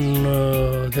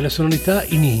con delle sonorità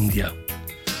in India,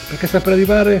 perché sta per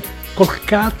arrivare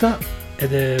Kolkata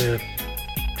ce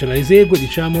la esegue,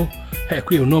 diciamo,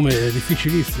 qui è un nome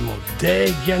difficilissimo,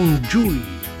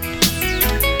 Degiheugi.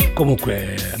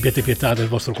 Comunque abbiate pietà del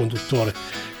vostro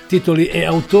conduttore. Titoli e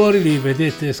autori li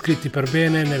vedete scritti per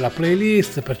bene nella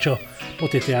playlist, perciò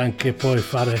potete anche poi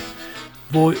fare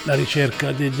voi la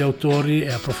ricerca degli autori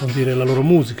e approfondire la loro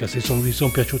musica, se vi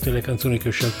sono piaciute le canzoni che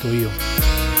ho scelto io.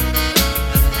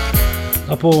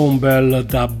 Dopo un bel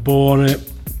dabbone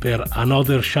per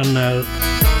Another Chanel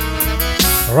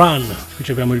Run,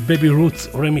 qui abbiamo il Baby Roots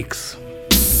Remix,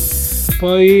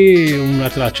 poi una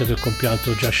traccia del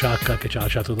compianto già Shaka che ci ha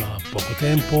lasciato da poco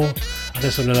tempo.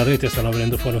 Adesso nella rete stanno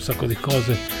venendo fuori un sacco di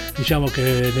cose, diciamo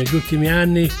che negli ultimi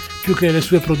anni più che le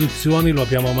sue produzioni lo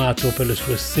abbiamo amato per le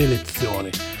sue selezioni,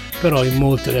 però in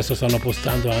molti adesso stanno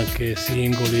postando anche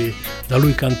singoli da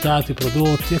lui cantati,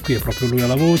 prodotti, e qui è proprio lui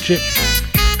alla voce.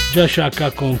 Già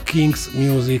Shaka con King's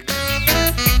Music,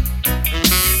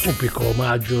 un piccolo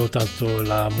omaggio, tanto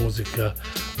la musica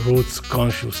Roots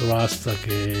Conscious Rasta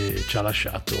che ci ha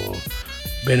lasciato,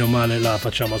 bene o male la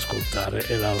facciamo ascoltare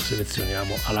e la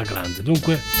selezioniamo alla grande.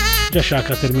 Dunque già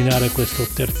Shaka a terminare questo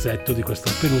terzetto di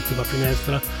questa penultima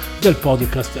finestra del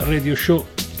podcast Radio Show.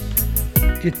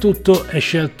 Il tutto è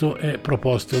scelto e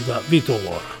proposto da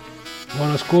Vitowar.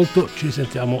 Buon ascolto, ci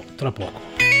sentiamo tra poco.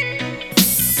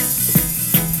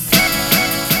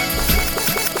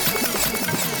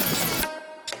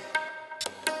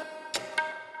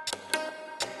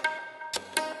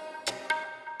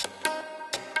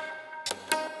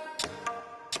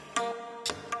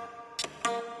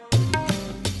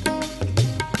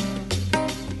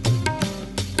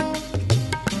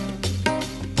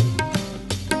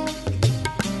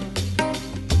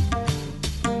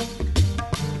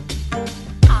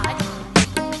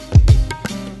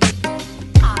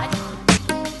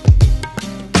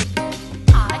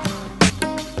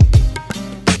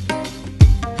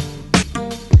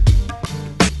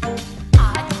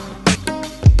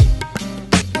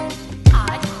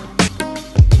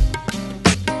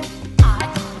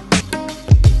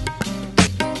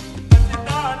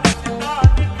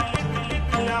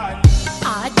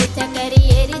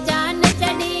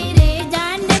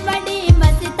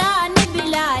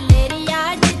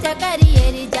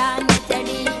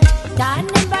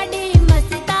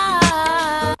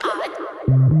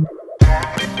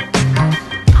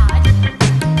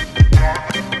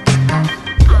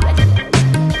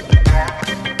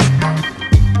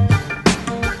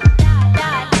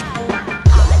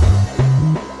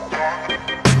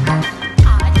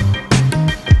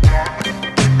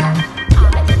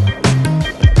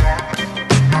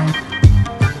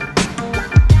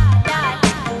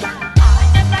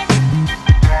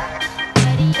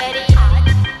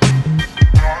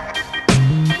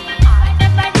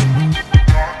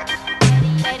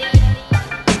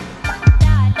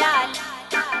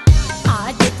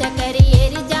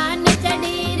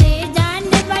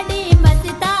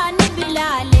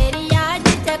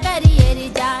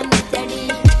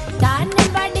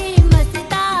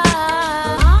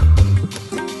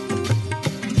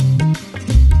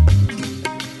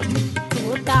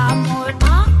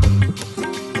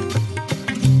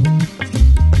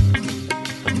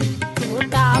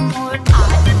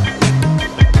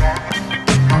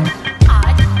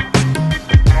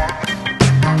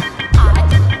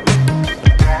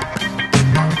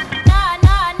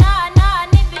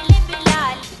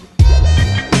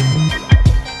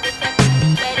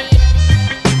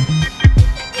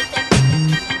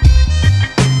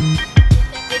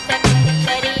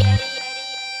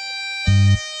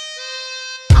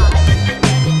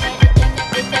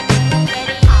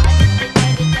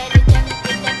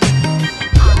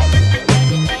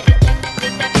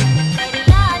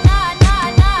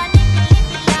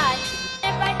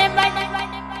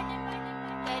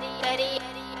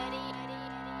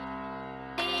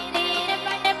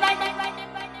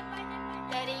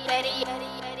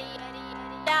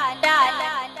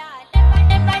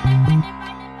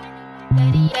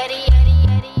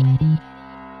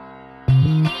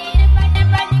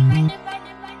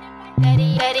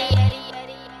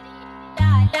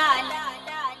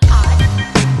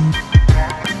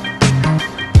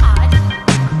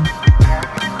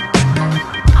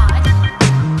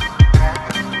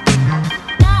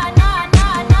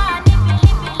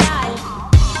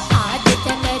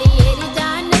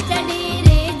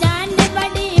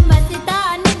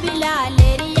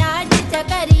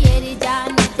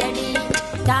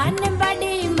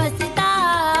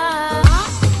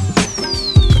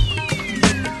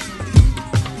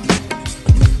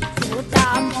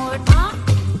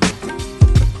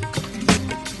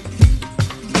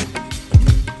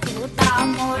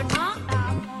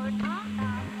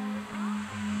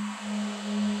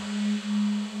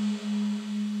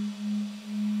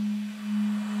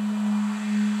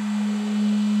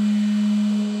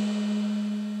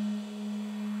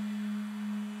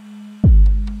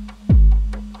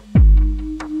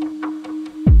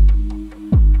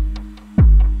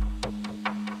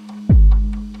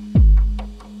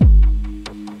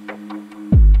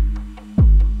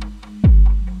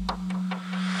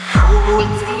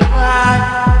 rules the world?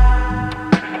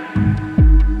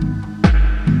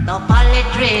 The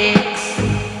politics.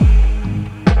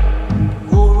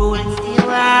 Who rules the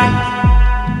world?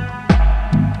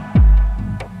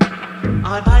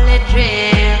 All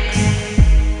politics.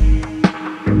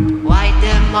 Why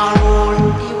them a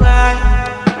rule the world?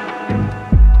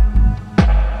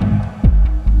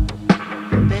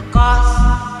 Because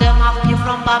them have come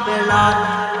from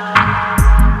Babylon.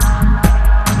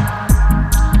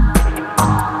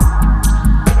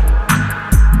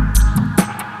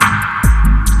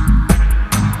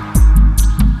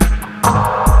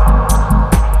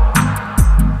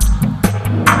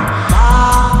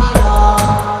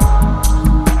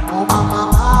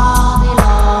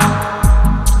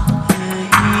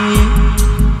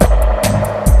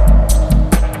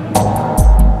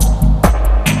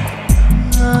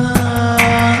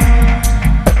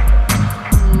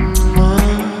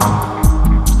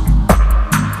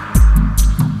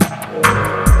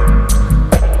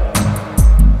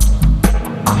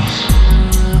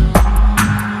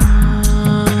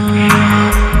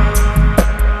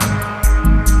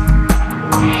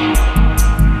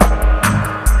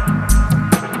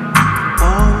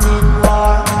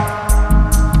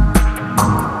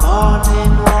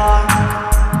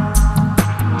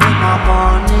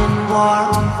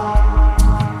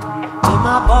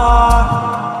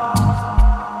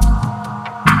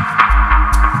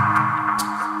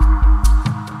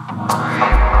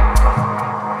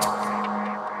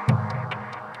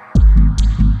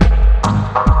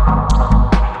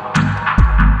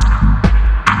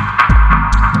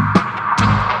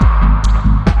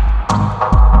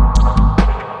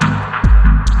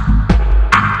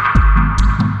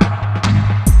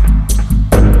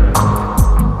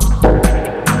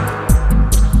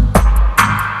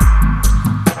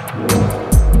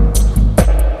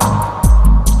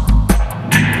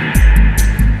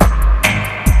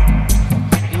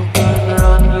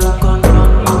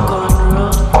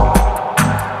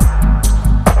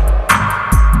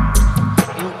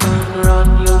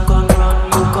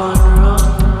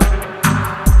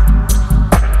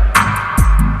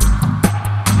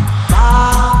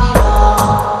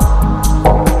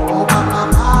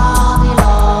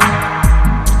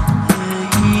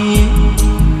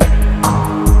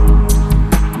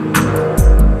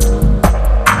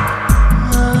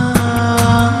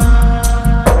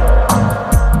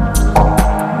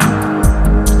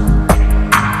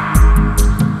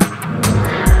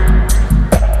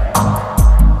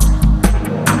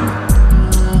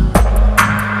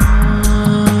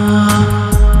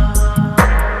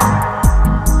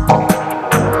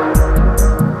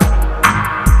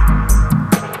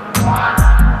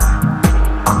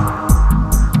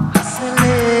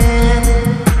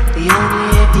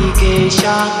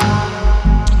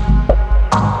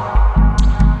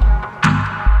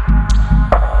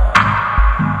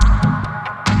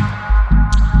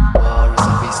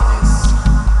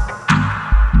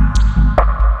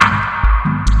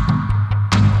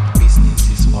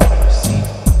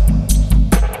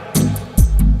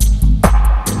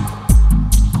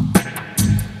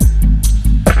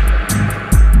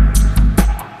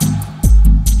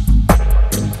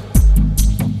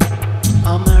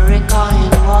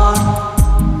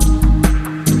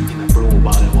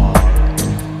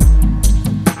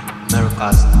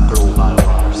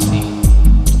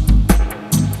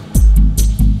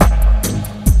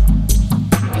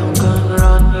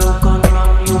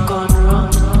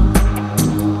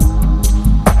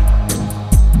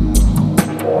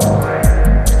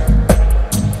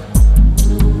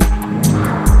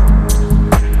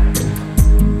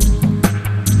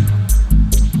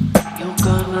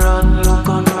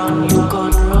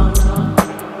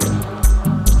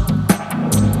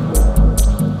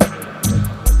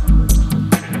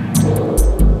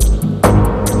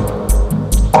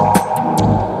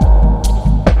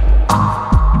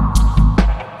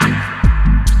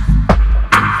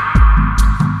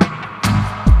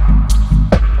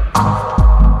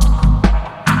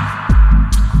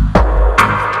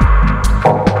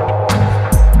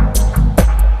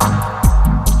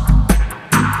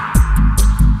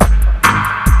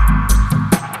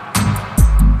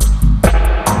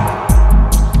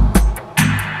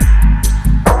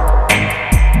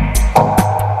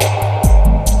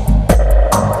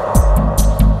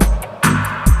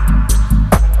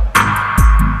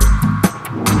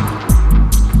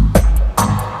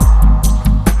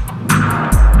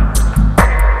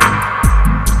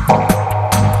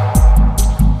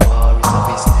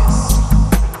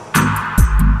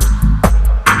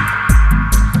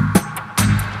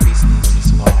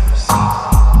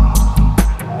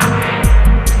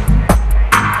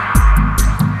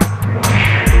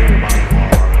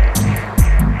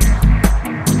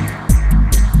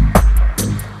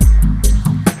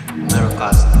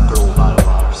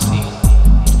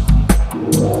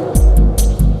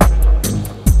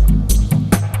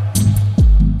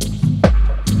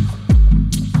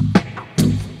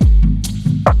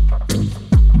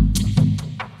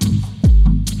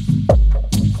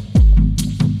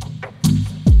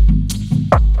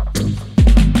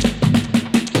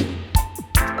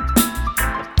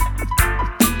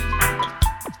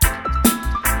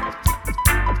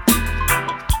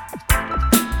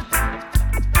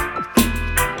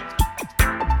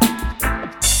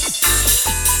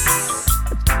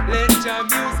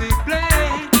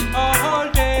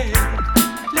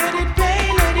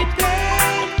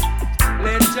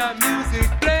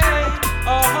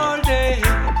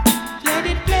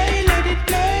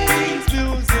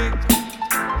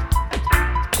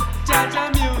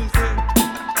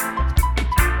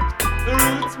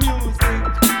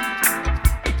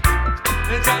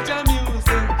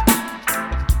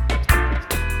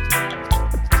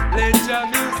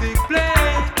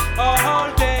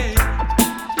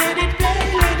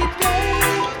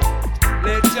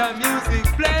 the music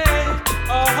play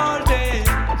all day.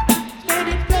 Let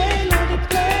it play, let it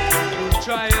play. Through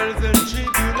trials and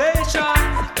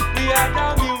tribulations, we have the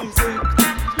music.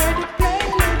 Let it play,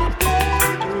 let it play.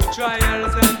 Through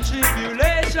trials and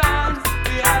tribulations,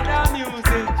 we have the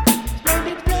music. Let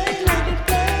it play, let it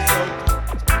play. So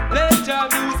let the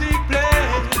music play.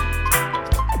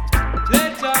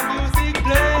 Let the music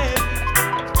play.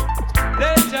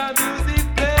 Let the music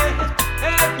play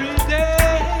every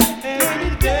day,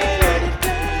 every day.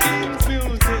 King's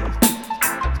music,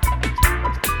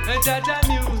 and Jaja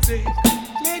music.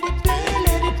 Let it play,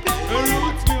 let it play.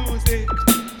 Roots music,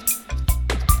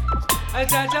 and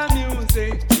Jaja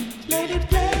music. Let it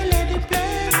play, let it play.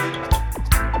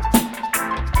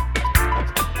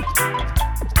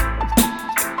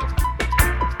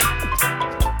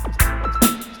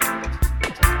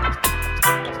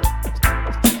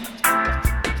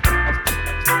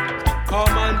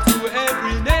 Common to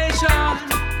every nation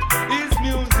is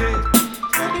music.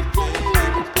 Let it play,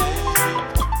 let it play.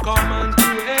 Common to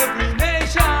every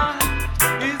nation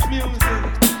is music.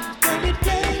 Let it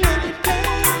play, let it play.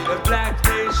 The black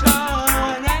nation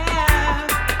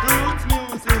have roots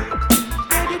music.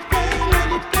 Let it play,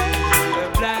 let it play. The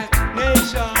black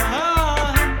nation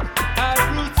has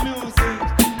roots music.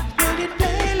 Let it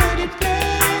play, let it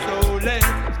play. So let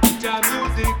the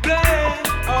music play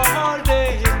all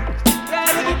day.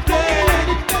 Let it play, let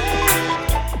it play.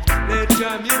 Let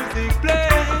your music play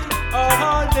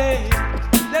all day.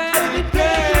 Let it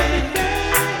play.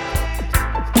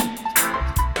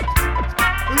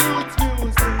 Roots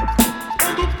music.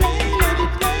 Let it play, let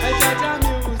it play. Jaja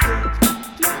music.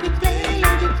 Let it play,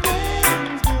 let it play.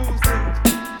 King's music.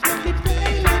 Let it play,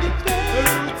 let it play.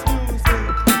 Roots music.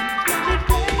 Let it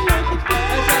play, let it play.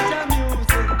 Jaja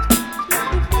music.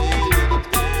 Let it play, let it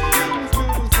play. King's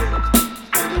music.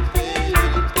 Let it play,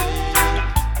 let it play.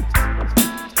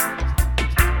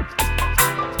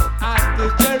 At the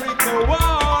Jericho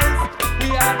walls, we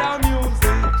had our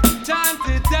music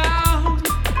chanted down.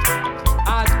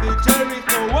 At the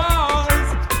Jericho walls,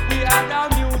 we had our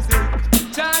music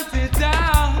chanted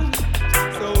down.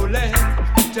 So let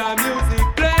the music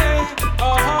play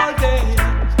all day,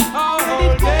 all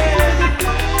day.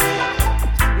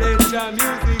 Let the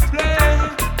music play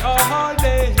all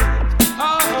day,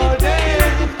 all day.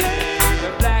 The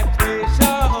black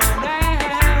nation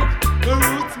have the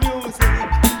roots music,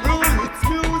 roots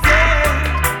music.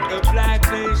 The black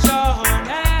nation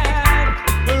have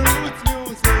the roots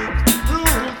music,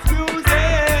 roots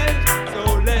music. So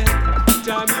let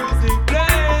the music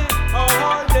play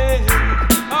all day,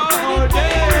 all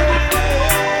day,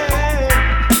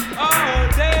 all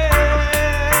day,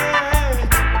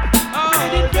 all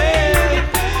day.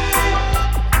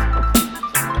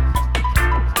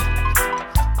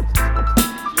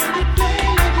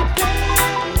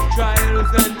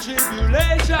 Trials and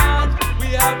tribulations, we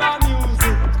have our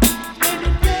music. Let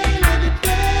it play, let it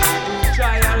play.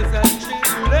 Trials and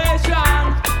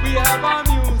tribulations, we have our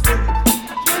music.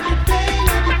 Let it play,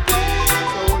 let it play.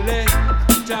 So let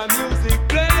the music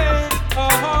play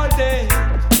all day,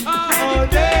 all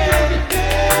day,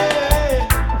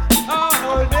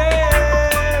 all day,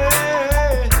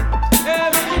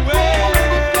 everywhere.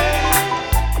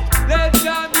 Let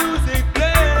the music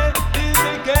play in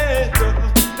the ghetto.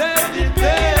 Let it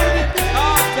play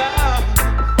uptown.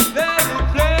 Let it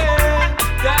play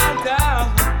downtown.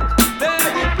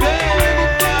 Let it play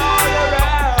all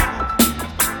around.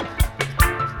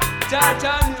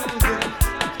 Cha-cha music.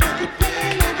 Let it play,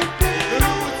 let it play.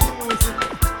 Roots music.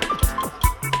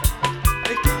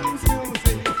 The King's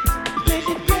music. Let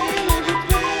it play, let it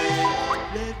play.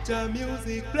 Let the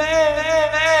music play.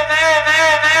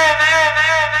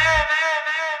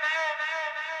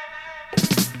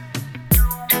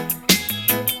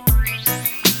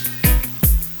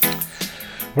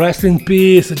 Rest in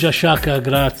peace, già Shaka,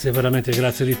 grazie, veramente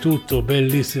grazie di tutto,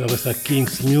 bellissima questa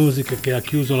King's Music che ha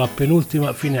chiuso la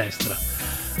penultima finestra.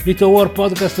 Vitowar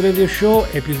Podcast Radio Show,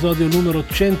 episodio numero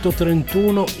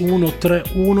 131,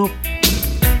 131.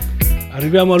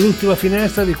 Arriviamo all'ultima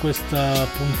finestra di questa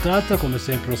puntata, come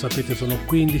sempre lo sapete sono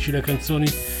 15 le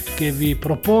canzoni che vi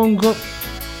propongo.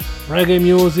 Reggae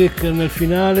music nel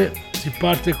finale, si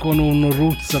parte con un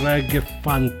roots reggae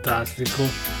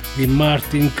fantastico di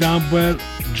Martin Campbell,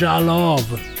 Già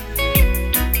Love.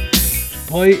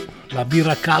 Poi la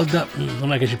birra calda,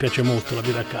 non è che ci piace molto la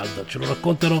birra calda, ce lo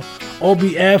raccontano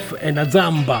O.B.F e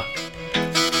Nazamba.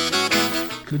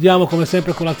 Chiudiamo come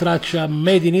sempre con la traccia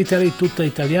Made in Italy, tutta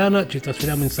italiana, ci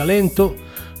trasferiamo in Salento.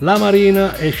 La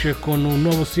Marina esce con un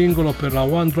nuovo singolo per la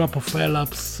One Drop of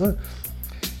Phelps,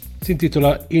 si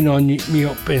intitola In ogni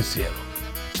mio pensiero.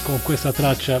 con questa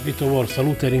traccia Vitowar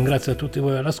saluta e ringrazia tutti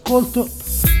voi all'ascolto.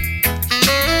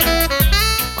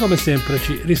 Come sempre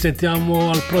ci risentiamo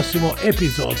al prossimo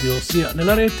episodio sia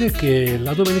nella rete che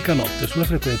la domenica notte sulle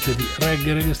frequenze di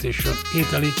Reggae Radio Station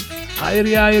Italy.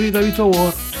 Airi da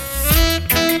Vitowar.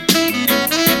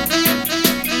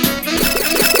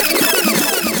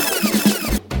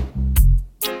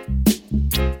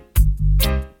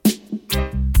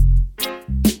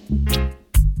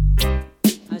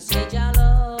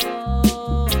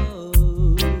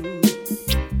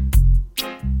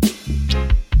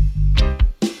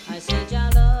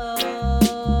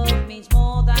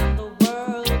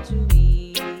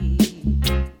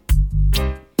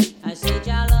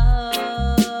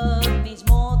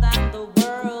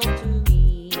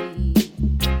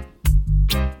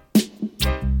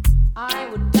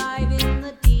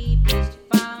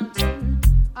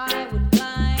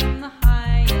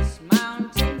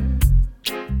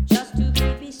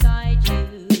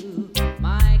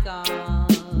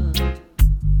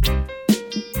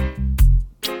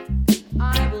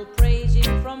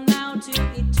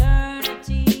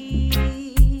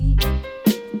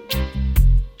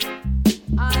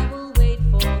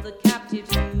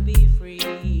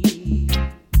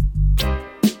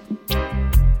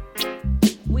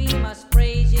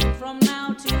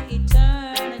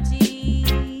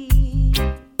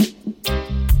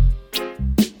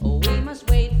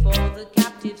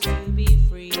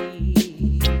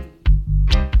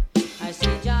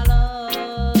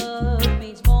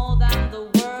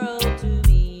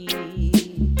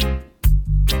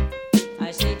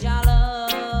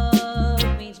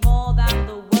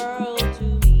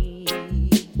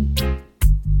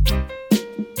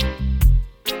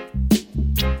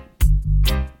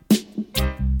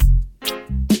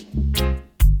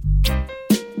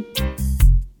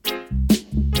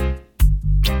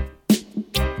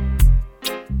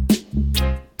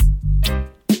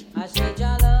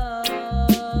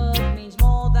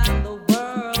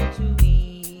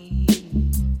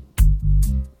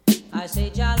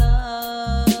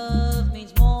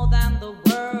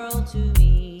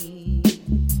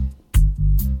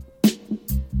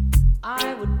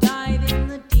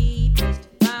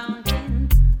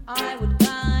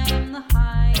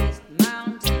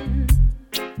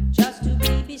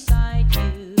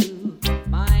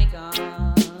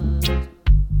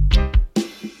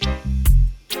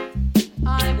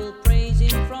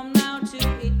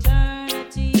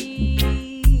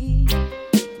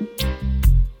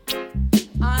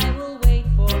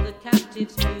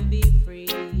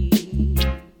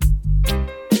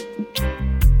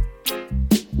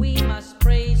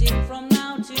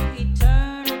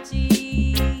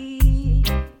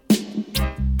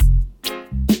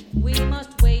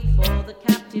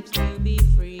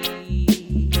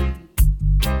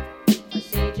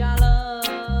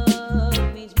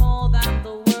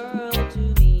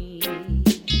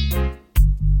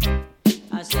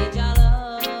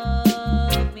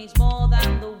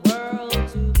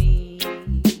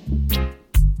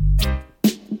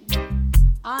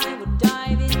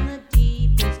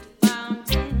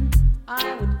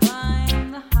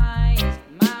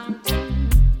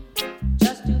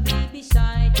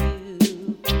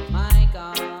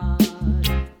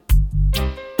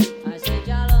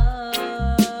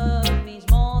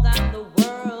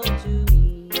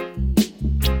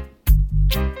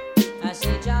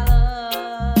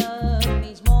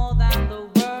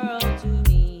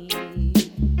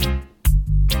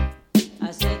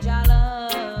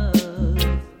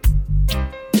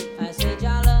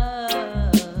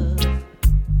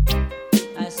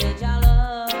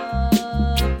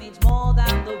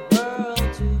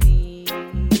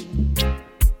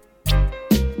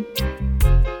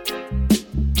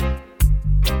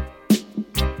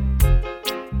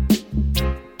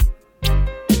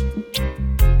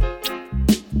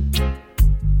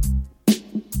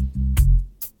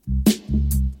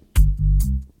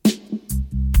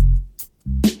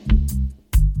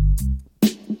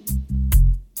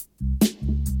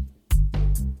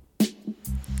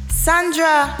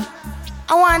 Sandra,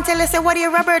 I want to tell you, say, what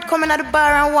your Robert coming at the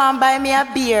bar and want buy me a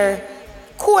beer?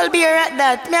 Cool beer at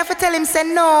that. Me have to tell him, say,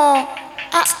 no, a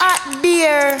hot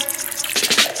beer.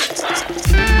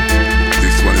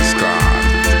 This one is called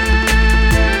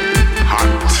Hot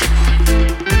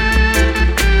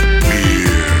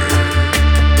Beer.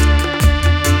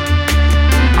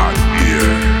 Hot beer.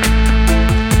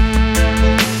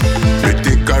 Me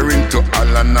take her into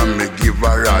Alan and me give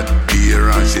her hot beer,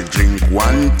 and she drink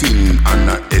one thing and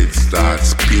her head starts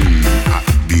spin. Hot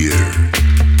beer.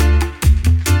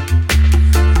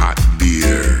 Hot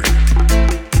beer.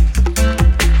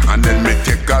 And then me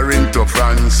take her into to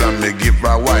France and me give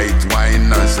her white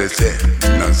wine and say,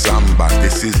 Nazamba,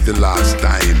 this is the last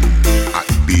time. At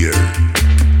beer.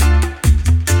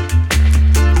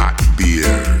 At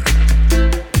beer.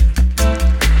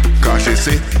 Cause she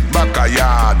say, back a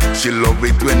yard, she love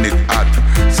it when it hot.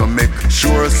 So make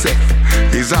sure say,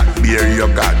 is hot beer you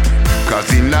got.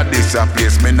 Cause in a this a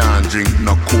place me nah drink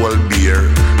no cold beer.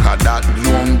 Cause that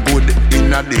don't good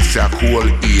in a this a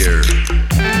cold ear.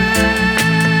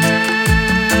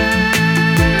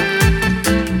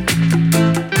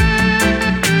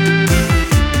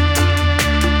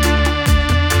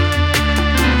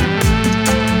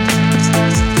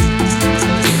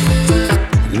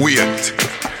 Wait,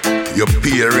 your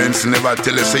parents never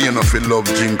tell you say you no feel love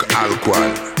drink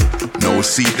alcohol. Now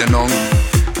see the now,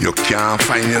 you can't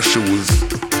find your shoes,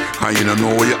 and you don't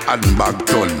know where your hand bag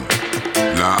turn.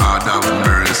 Lord have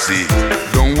mercy.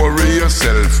 Don't worry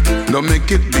yourself, don't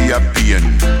make it be a pain.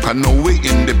 I know we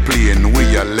in the plane,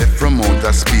 we are left from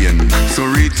outer Spain. So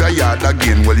reach a yard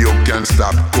again, well you can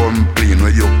stop complain.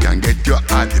 Well you can get your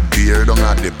hot beer down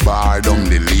at the bar, down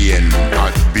the lane.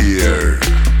 Hot beer,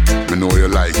 I know you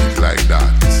like it like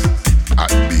that.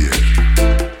 Hot beer.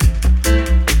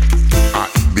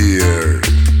 Hot beer.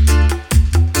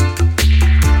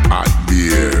 Hot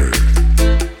beer.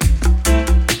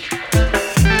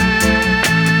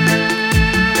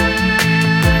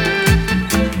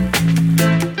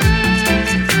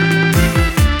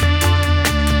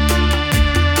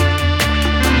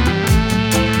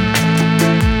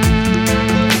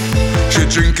 She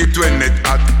drink it when it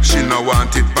hot, she no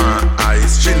want it on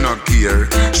ice. She no care,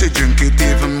 she drink it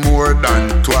even more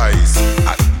than twice.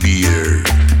 Hot beer.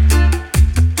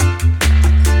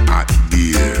 Hot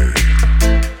beer.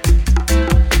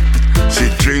 She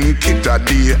drink it a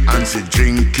day and she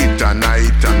drink it a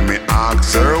night. And me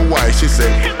ask her why, she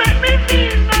say, it make me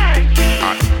feel like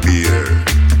hot beer.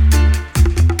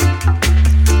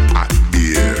 Hot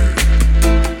beer.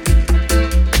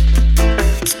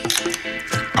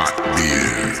 Hot beer.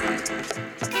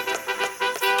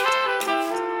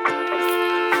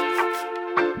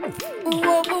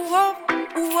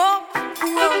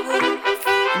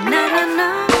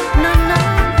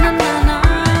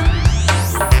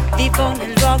 Vivo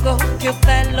nel luogo più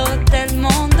bello del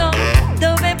mondo,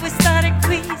 dove puoi stare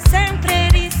qui, sempre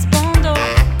rispondo.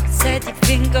 Se ti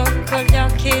fingo con gli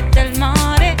occhi del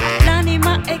mare,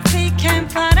 l'anima è qui che ha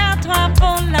imparato a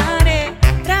volare.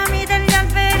 Rami degli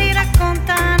alberi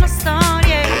raccontano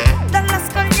storie, dalla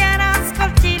scogliera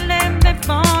ascolti le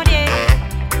memorie.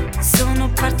 Sono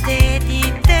parte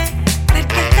di te,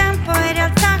 perché il tempo in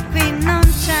realtà qui non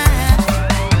c'è.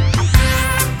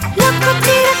 L'acqua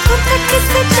ti racconta che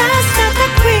sei già stata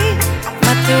qui,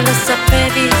 ma tu lo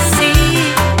sapevi, sì.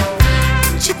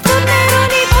 Ci tornerò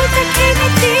ogni volta che mi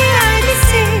dirai di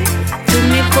sì. Tu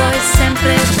mi vuoi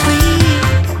sempre qui,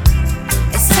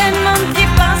 e se non ti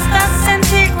basta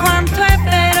senti quanto è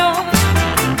vero.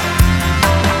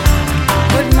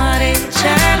 Col mare e il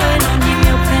cielo in ogni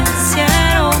mio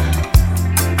pensiero.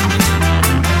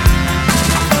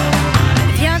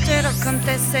 Viaggerò con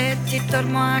te se ti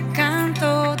dormo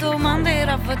accanto.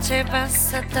 Domanderò a voce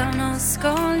bassa da uno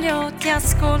scoglio. Ti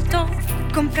ascolto,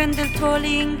 comprendo il tuo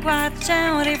linguaggio, è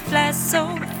un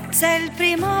riflesso. Sei il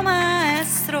primo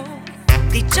maestro.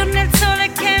 Di giorno è il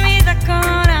sole che mi dà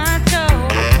coraggio.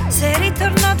 Se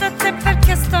ritorno da te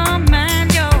perché sto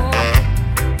meglio.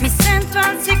 Mi sento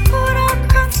al sicuro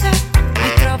con te.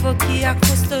 Mi trovo chi ha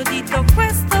custodito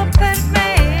questo per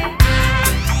me.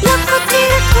 L'acqua ti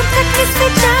racconta che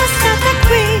sei già stata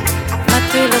qui, ma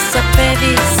tu lo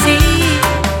sapevi, sì.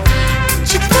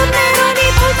 Ci tornerò ogni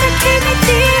volta che mi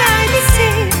dirai di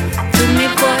sì. Tu mi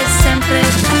vuoi sempre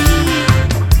qui,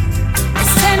 e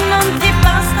se non ti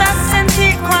basta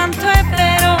senti quanto è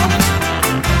vero.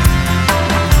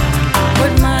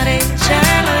 Col mare e il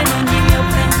cielo in ogni mio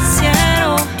pensiero.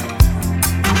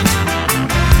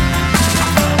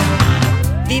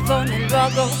 Vivo nel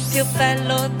luogo più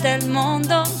bello del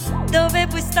mondo, dove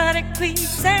puoi stare qui,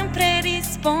 sempre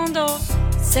rispondo.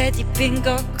 Se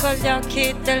dipingo con gli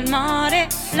occhi del mare,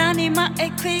 l'anima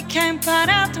è qui che ha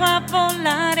imparato a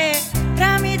volare.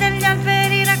 Rami degli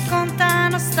alberi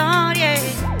raccontano storie,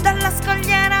 dalla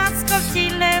scogliera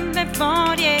ascolti le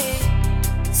memorie.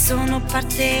 Sono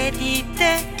parte di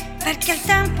te, perché il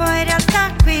tempo in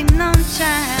realtà qui non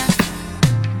c'è.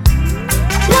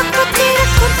 L'acqua ti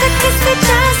racconta che sei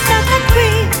già stata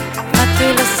qui, ma tu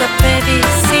lo sapevi,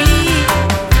 sì.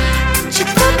 Ci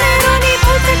tornerò ogni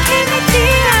volta che mi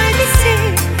dirai di sì.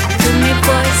 Tu mi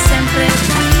vuoi sempre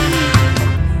qui,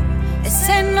 e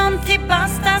se non ti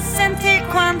basta senti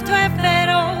quanto è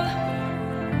vero.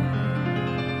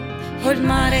 il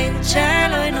mare e il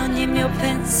cielo in ogni mio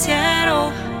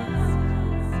pensiero.